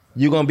yourself.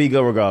 You're gonna be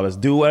good regardless.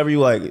 Do whatever you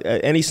like.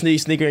 Any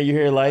sneaker you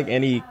hear like,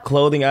 any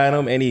clothing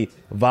item, any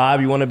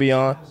vibe you want to be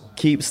on,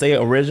 stay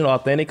original,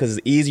 authentic, because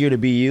it's easier to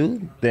be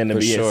you than to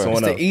be someone else.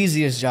 It's the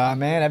easiest job,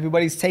 man.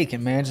 Everybody's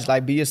taking, man. Just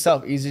like be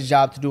yourself. Easiest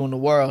job to do in the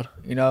world,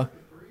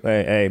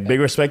 Hey, big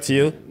respect to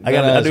you. I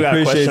do got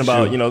a question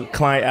about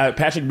client.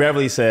 Patrick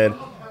Beverly said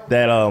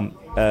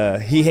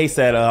that he hates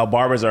that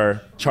barbers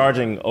are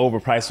charging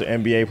overpriced for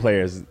NBA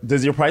players.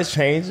 Does your price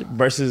change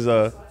versus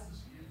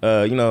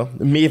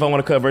me if I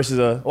want to cut versus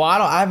Well,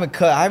 I haven't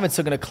cut. I haven't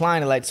taken a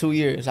client in like 2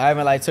 years. I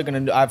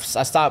haven't I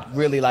stopped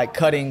really like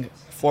cutting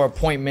for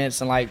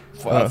appointments and like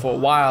for a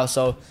while.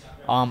 So,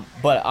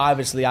 but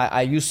obviously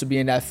I used to be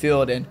in that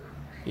field and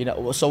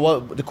So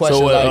what the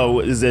question?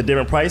 Is there a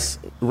different price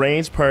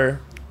range per?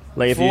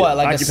 Like, for what?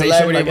 Like a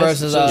celebrity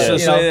versus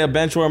say a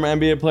benchwarmer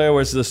NBA player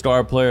versus a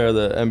star player of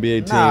the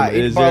NBA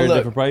team. Is there a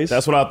different price?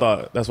 That's what I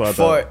thought.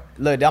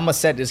 Look, I'm gonna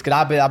set this because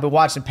I've been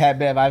watching Pat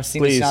Bev. I've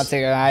seen the shot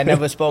taker. I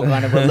never spoke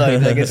on it, but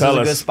look, this is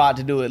a good spot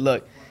to do it.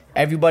 Look,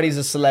 everybody's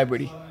a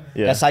celebrity.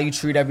 Yeah. That's how you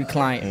treat every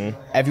client.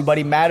 Mm-hmm.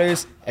 Everybody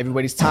matters.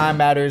 Everybody's time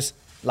matters.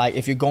 Like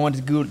if you're going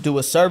to do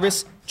a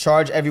service,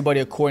 charge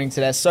everybody according to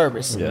that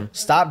service. Yeah.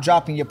 Stop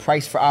dropping your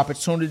price for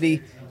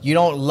opportunity. You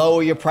don't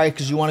lower your price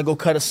because you want to go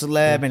cut a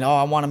celeb and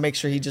I want to make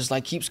sure he just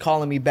like keeps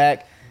calling me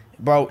back.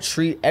 Bro,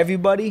 treat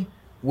everybody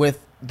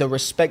with the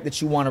respect that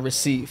you want to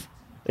receive.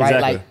 Right?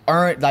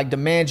 Exactly.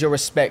 Demand your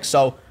respect.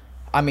 So,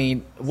 I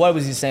mean, what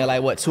was he saying?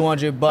 Like what,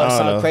 $200,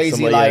 something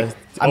crazy?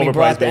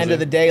 Bro, at the end of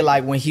the day,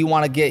 like when he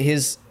want to get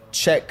his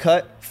check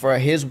cut for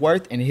his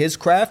worth and his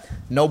craft,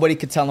 nobody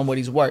could tell him what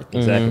he's worth.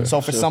 Exactly.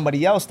 So for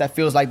somebody else that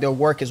feels like their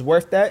work is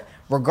worth that,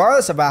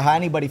 regardless about how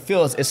anybody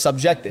feels, it's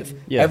subjective.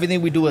 Yeah.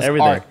 Everything we do is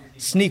art.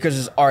 Sneakers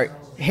is art.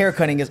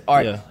 Haircutting is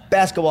art. Yeah.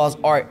 Basketball is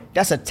art.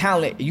 That's a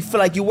talent. You feel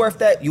like you worth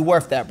that? You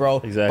worth that, bro.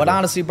 Exactly. But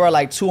honestly, bro,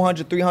 like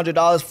 $200,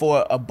 $300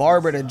 for a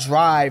barber to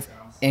drive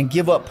and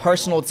give up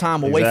personal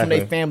time away from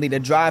their family to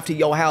drive to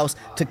your house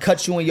to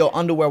cut you in your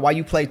underwear while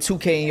you play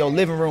 2K in your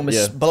living room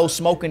and blow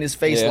smoke in his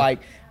face. Like,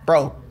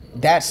 bro,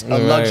 that's a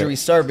luxury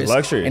service.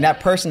 And that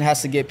person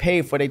has to get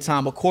paid for their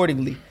time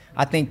accordingly.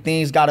 I think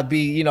things got to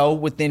be,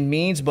 within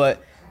means,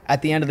 but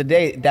at the end of the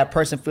day, that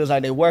person feels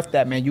like they're worth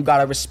that, man. You got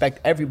to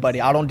respect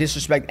everybody. I don't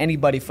disrespect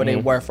anybody for their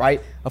worth,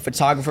 right? A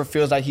photographer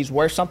feels like he's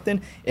worth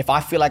something. If I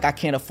feel like I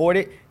can't afford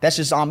it, that's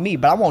just on me.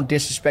 But I won't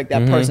disrespect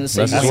that person and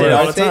say,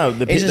 all the time.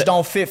 It just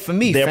don't fit for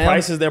me, Their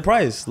price is their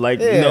price.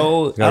 Like, I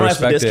don't ask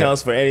for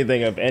discounts for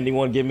anything. If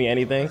anyone give me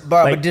anything.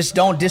 Bro, but just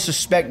don't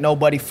disrespect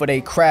nobody for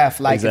their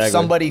craft. Like, if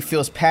somebody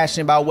feels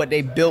passionate about what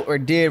they built or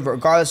did,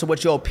 regardless of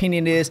what your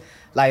opinion is,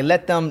 like,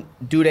 let them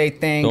do their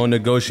thing. Don't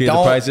negotiate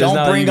the prices.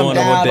 Don't bring them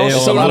down.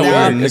 It's a lot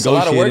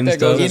of work that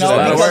goes into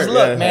that. Because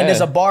look, man, there's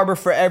a barber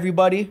for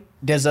everybody.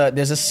 There's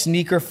a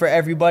sneaker for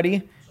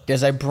everybody.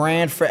 There's a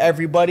brand for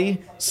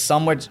everybody.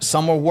 Some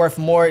are worth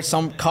more.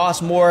 Some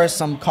cost more.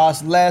 Some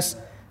cost less.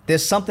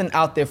 There's something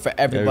out there for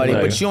everybody.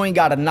 But you ain't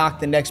got to knock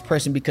the next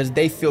person because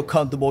they feel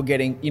comfortable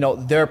getting,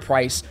 their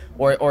price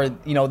or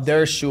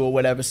their shoe or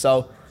whatever.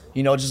 So,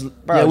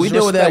 just bro. Yeah, we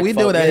deal with that. We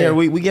deal with that here.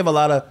 We give a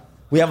lot of.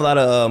 We have a lot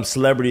of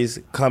celebrities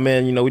come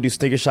in. We do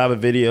sneaker shopping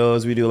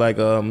videos. We do like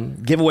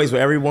giveaways for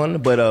everyone.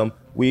 But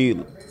we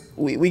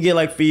get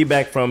like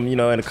feedback from in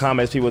the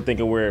comments, people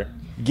thinking we're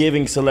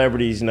giving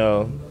celebrities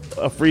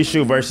a free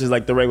shoe versus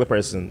like the regular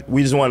person.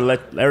 We just want to let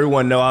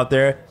everyone know out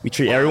there. We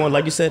treat everyone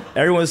like you said.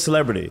 Everyone's a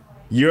celebrity.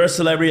 You're a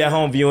celebrity at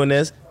home viewing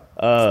this.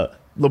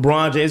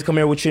 LeBron James come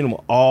here, we treat them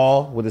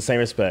all with the same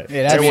respect.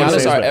 Yeah, to be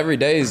honest, our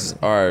everydays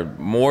are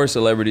more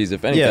celebrities,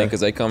 if anything, because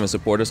they come and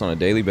support us on a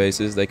daily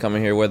basis. They come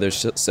in here, whether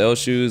sell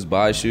shoes,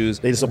 buy shoes,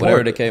 they support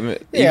whatever they came in.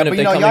 Yeah, even if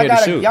they come here to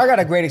shoot. Y'all got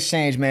a great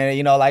exchange, man.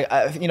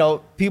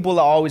 People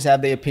always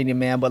have their opinion,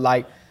 man, but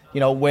like,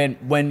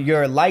 when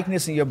your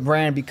likeness and your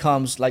brand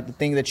becomes like the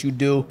thing that you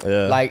do,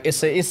 like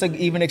it's a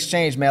even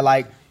exchange, man.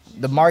 Like,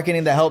 the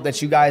marketing, the help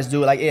that you guys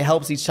do, like it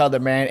helps each other,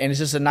 man. And it's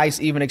just a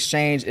nice, even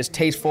exchange. It's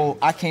tasteful.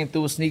 I came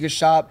through a sneaker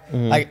shop.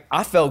 Like,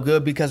 I felt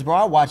good because, bro,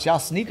 I watched y'all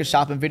sneaker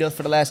shopping videos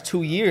for the last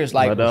 2 years.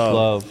 Like,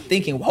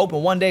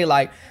 hoping one day,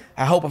 like,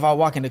 I hope if I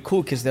walk into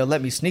Cool Kids, they'll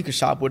let me sneaker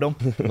shop with them.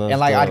 And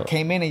like, I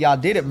came in and y'all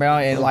did it,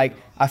 man. And like,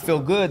 I feel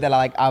good that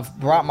like I've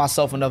brought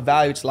myself enough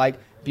value to like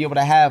be able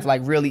to have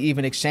like really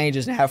even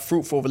exchanges and have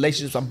fruitful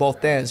relationships on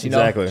both ends.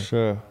 Exactly.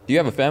 Sure. Do you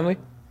have a family?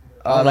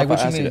 Like,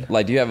 what you mean?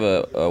 Like, do you have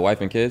a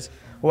wife and kids?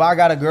 Well, I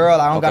got a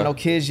girl. I don't got Okay. no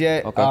kids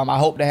yet. Okay. I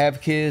hope to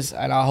have kids,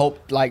 and I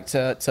hope like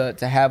to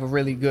have a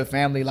really good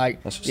family.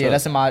 Like, That's what's yeah, up.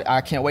 that's in my. I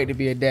can't wait to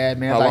be a dad,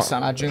 man. Like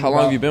something I dream How long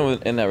about. have you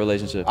been in that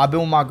relationship? I've been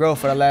with my girl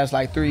for the last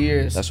like 3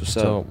 years. That's what's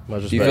So, up.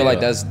 much Do you respect, feel like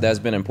bro. that's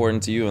been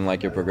important to you in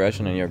like your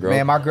progression and your growth?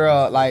 Man, my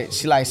girl, like,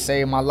 she like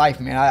saved my life,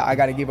 man. I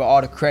got to give her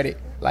all the credit.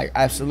 Like,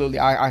 absolutely.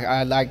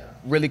 I like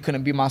really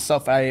couldn't be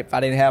myself if I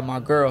didn't have my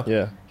girl.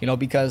 Yeah. You know,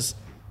 because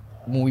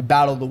when we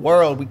battle the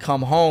world, we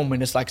come home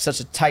and it's like such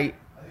a tight,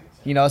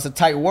 you know, it's a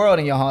tight world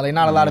in your home. There's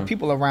not a lot of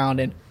people around,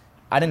 and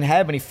I didn't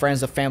have any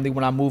friends or family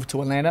when I moved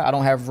to Atlanta. I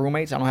don't have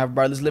roommates. I don't have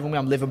brothers living with me.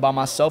 I'm living by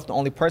myself. The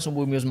only person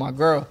with me is my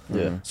girl.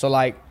 Yeah. So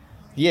like,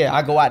 yeah,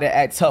 I go out there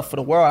act tough for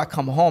the world. I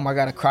come home, I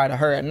gotta cry to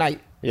her at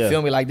night. Yeah.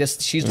 Feel me? Like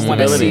this, she's the one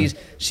that Stability. sees.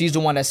 She's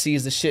the one that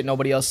sees the shit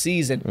nobody else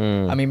sees. And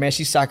I mean, man,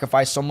 she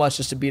sacrificed so much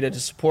just to be there to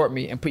support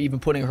me and even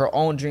putting her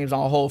own dreams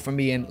on hold for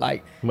me. And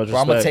like, Much bro,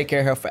 I'm gonna respect. take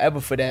care of her forever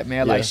for that,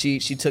 man. Yeah. Like she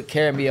took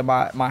care of me and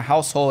my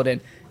household and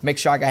make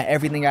sure I got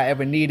everything I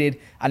ever needed.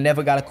 I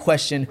never got a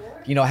question,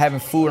 you know, having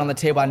food on the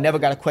table. I never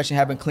got a question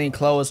having clean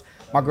clothes.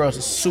 My girl's a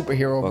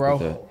superhero, Fuck bro.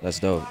 with that. That's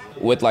dope.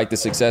 With like the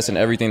success and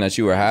everything that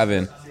you were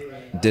having,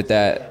 did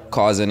that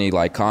cause any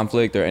like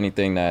conflict or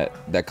anything that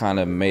kind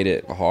of made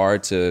it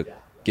hard to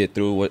get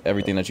through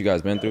everything that you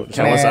guys been through?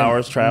 Countless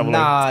hours traveling.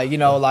 Nah, you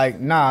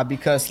know,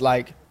 because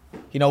like,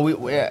 you know,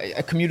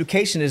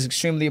 communication is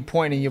extremely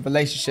important in your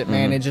relationship,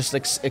 man. And just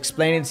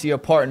explaining to your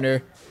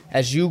partner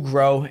as you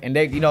grow, and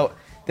they, you know,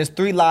 there's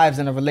 3 lives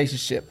in a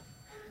relationship: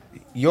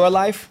 your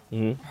life,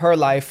 her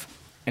life,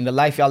 and the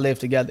life y'all live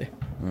together.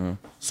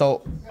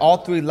 So all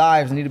 3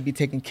 lives need to be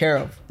taken care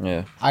of.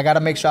 Yeah. I gotta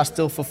make sure I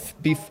still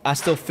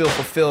feel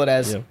fulfilled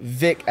as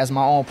Vic, as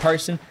my own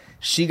person.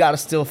 She gotta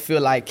still feel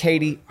like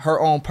Katie, her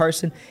own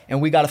person,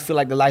 and we gotta feel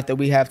like the life that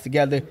we have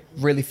together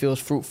really feels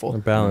fruitful.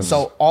 And balanced.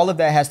 So all of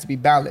that has to be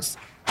balanced.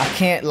 I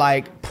can't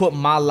like put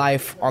my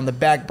life on the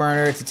back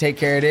burner to take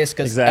care of this,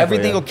 because Exactly,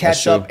 everything yeah. will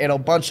catch That's up, true. it'll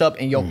bunch up,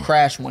 and you'll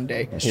crash one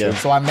day. true.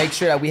 So I make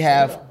sure that we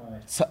have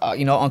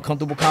you know,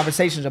 uncomfortable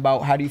conversations about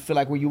how do you feel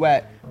like where you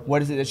at?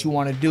 What is it that you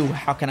want to do?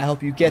 How can I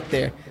help you get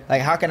there?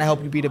 Like, how can I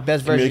help you be the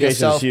best version of Communication is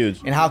yourself? huge.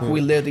 And how can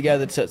we live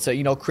together to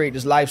you know, create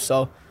this life?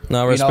 So, No,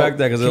 I you know, respect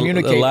that, because the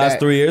communicate last that.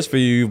 3 years for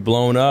you, you've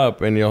blown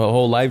up and your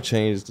whole life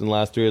changed in the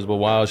last 3 years. But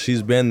while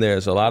she's been there,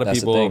 so a lot of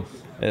That's the people,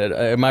 thing.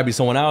 it might be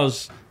someone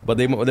else, but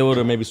they would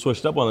have maybe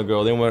switched up on the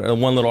girl.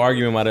 One little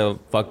argument might have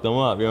fucked them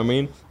up. You know what I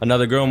mean?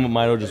 Another girl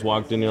might have just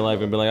walked in your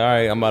life and been like, all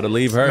right, I'm about to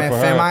leave her Man, for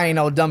fam, her. I ain't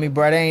no dummy,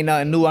 bro. There ain't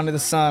nothing new under the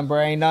sun, bro.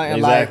 Ain't nothing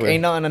Exactly. like,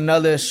 ain't nothing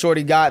another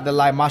shorty got that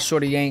like my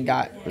shorty ain't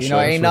got. You know,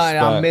 sure. ain't nothing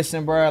I'm Respect.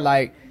 missing, bro.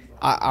 Like,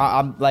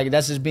 I'm like,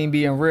 that's just being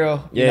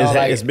real. You Yeah, know,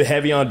 like, it's been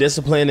heavy on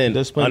discipline and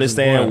Discipline is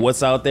understand important.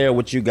 what's out there,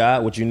 what you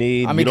got, what you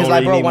need. I You mean, don't because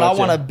like, really bro, need when I much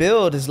want to in-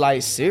 build, it's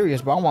like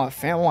serious, bro. I want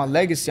fam, I want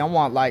legacy, I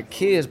want like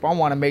kids, bro. I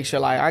want to make sure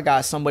like I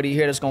got somebody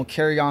here that's gonna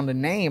carry on the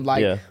name.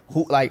 Like, Yeah.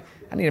 who, like,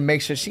 I need to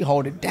make sure she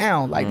hold it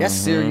down. Like, that's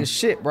serious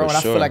shit, bro. For And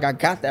I sure. feel like I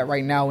got that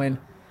right now. And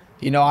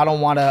you know, I don't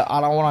want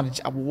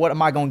to. What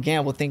am I gonna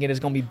gamble thinking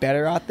it's gonna be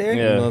better out there?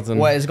 Yeah. Nothing.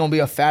 What, is gonna be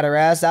a fatter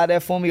ass out there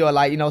for me, or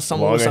like, you know,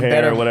 someone with Longer some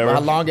hair better, or whatever.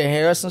 longer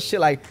hair or some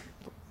shit like.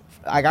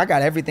 Like, I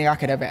got everything I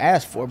could ever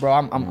ask for, bro.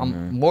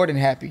 I'm more than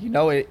happy. You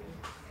know, it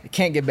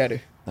can't get better.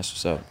 That's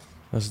what's up.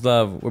 That's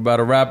love. We're about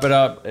to wrap it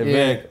up. Hey,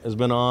 Yeah. Vic, it's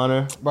been an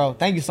honor. Bro,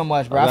 thank you so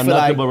much, bro. I I got feel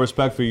nothing like but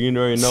respect for you. You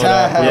already know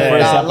that. For the Yeah.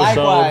 first Nah, episode.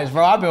 likewise,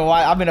 bro.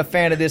 I've been a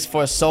fan of this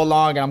for so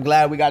long, and I'm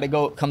glad we got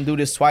to come do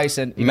this twice.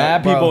 And you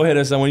Mad know, bro, people hit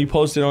us, and when you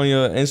posted on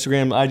your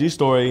Instagram IG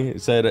story,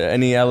 it said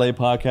any LA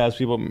podcast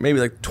people, maybe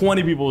like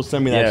 20 people will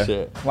send me that Yeah.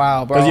 shit.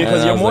 Wow, bro. Because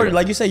And I you're was more, like-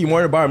 like you said, you're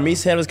more about me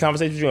having this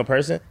conversation with you in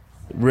person,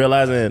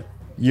 realizing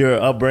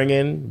your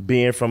upbringing,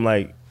 being from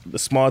like the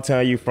small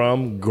town you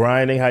from,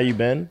 grinding how you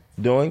been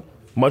doing.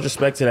 Much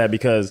respect to that,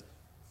 because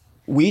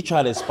we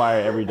try to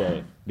inspire every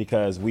day,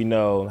 because we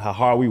know how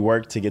hard we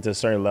work to get to a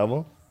certain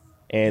level,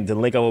 and to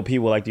link up with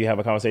people like you have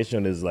a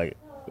conversation is like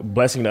a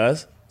blessing to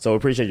us. So we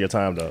appreciate your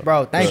time, though.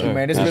 Bro, thank you, Sure.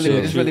 man. This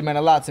Appreciate really you. meant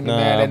a lot to me, Nah,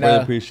 man. I And really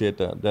appreciate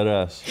that. That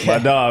ass. My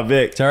dog,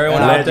 Vic. To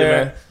everyone Legend, out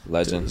there, man.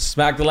 Legend.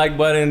 smack the like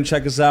button.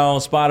 Check us out on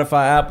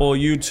Spotify, Apple,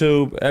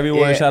 YouTube,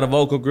 everywhere. Yeah. Shout out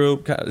Vocal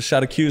Group.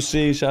 Shout out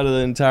QC. Shout out the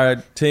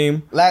entire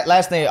team.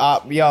 last thing,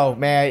 yo,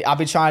 man, I've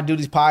been trying to do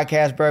these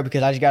podcasts, bro,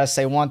 because I just gotta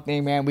say one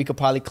thing, man. We could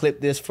probably clip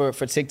this for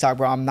TikTok,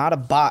 bro. I'm not a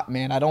bot,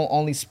 man. I don't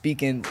only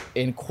speak in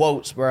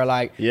quotes, bro.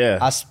 Like, Yeah.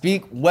 I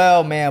speak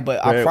well, man,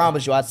 but I Right.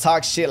 promise you, I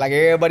talk shit like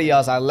everybody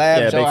else. I laugh,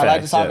 Yeah, joke. big I like to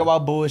facts, talk yeah.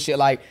 about bullshit.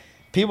 Like,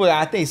 people,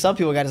 I think some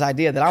people got this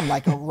idea that I'm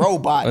like a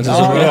robot. That's dog.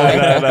 just a real-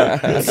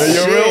 Like, You're a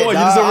shit, real one.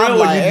 You're just a dog. real I'm one.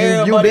 like You've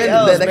everybody been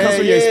else, that comes man,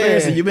 from your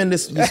experience, yeah. and you've been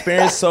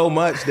experienced so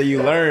much that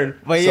you learn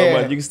But so yeah.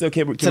 much. You can still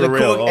keep To it the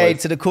real. cool, hey,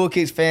 to the Cool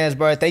Kicks fans,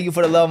 bro. Thank you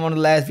for the love on the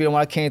last video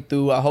when I came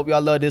through. I hope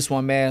y'all love this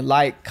one, man.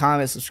 Like,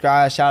 comment,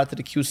 subscribe. Shout out to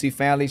the QC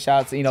family.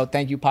 Shout out to,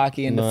 thank you,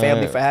 Pocky, and the Nah,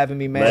 family yeah. for having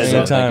me, man.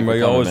 Legend. So- Anytime, you bro. for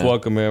You're coming, always man.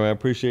 welcome here, man.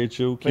 Appreciate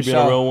you. Keep For being a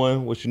sure. real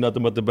one. Wish you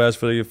nothing but the best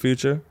for your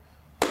future.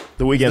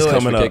 The weekend's Do it.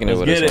 coming For up. kicking it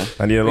with Get us, it.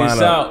 man. I need a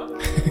Peace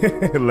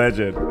lineup. out.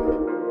 Legend.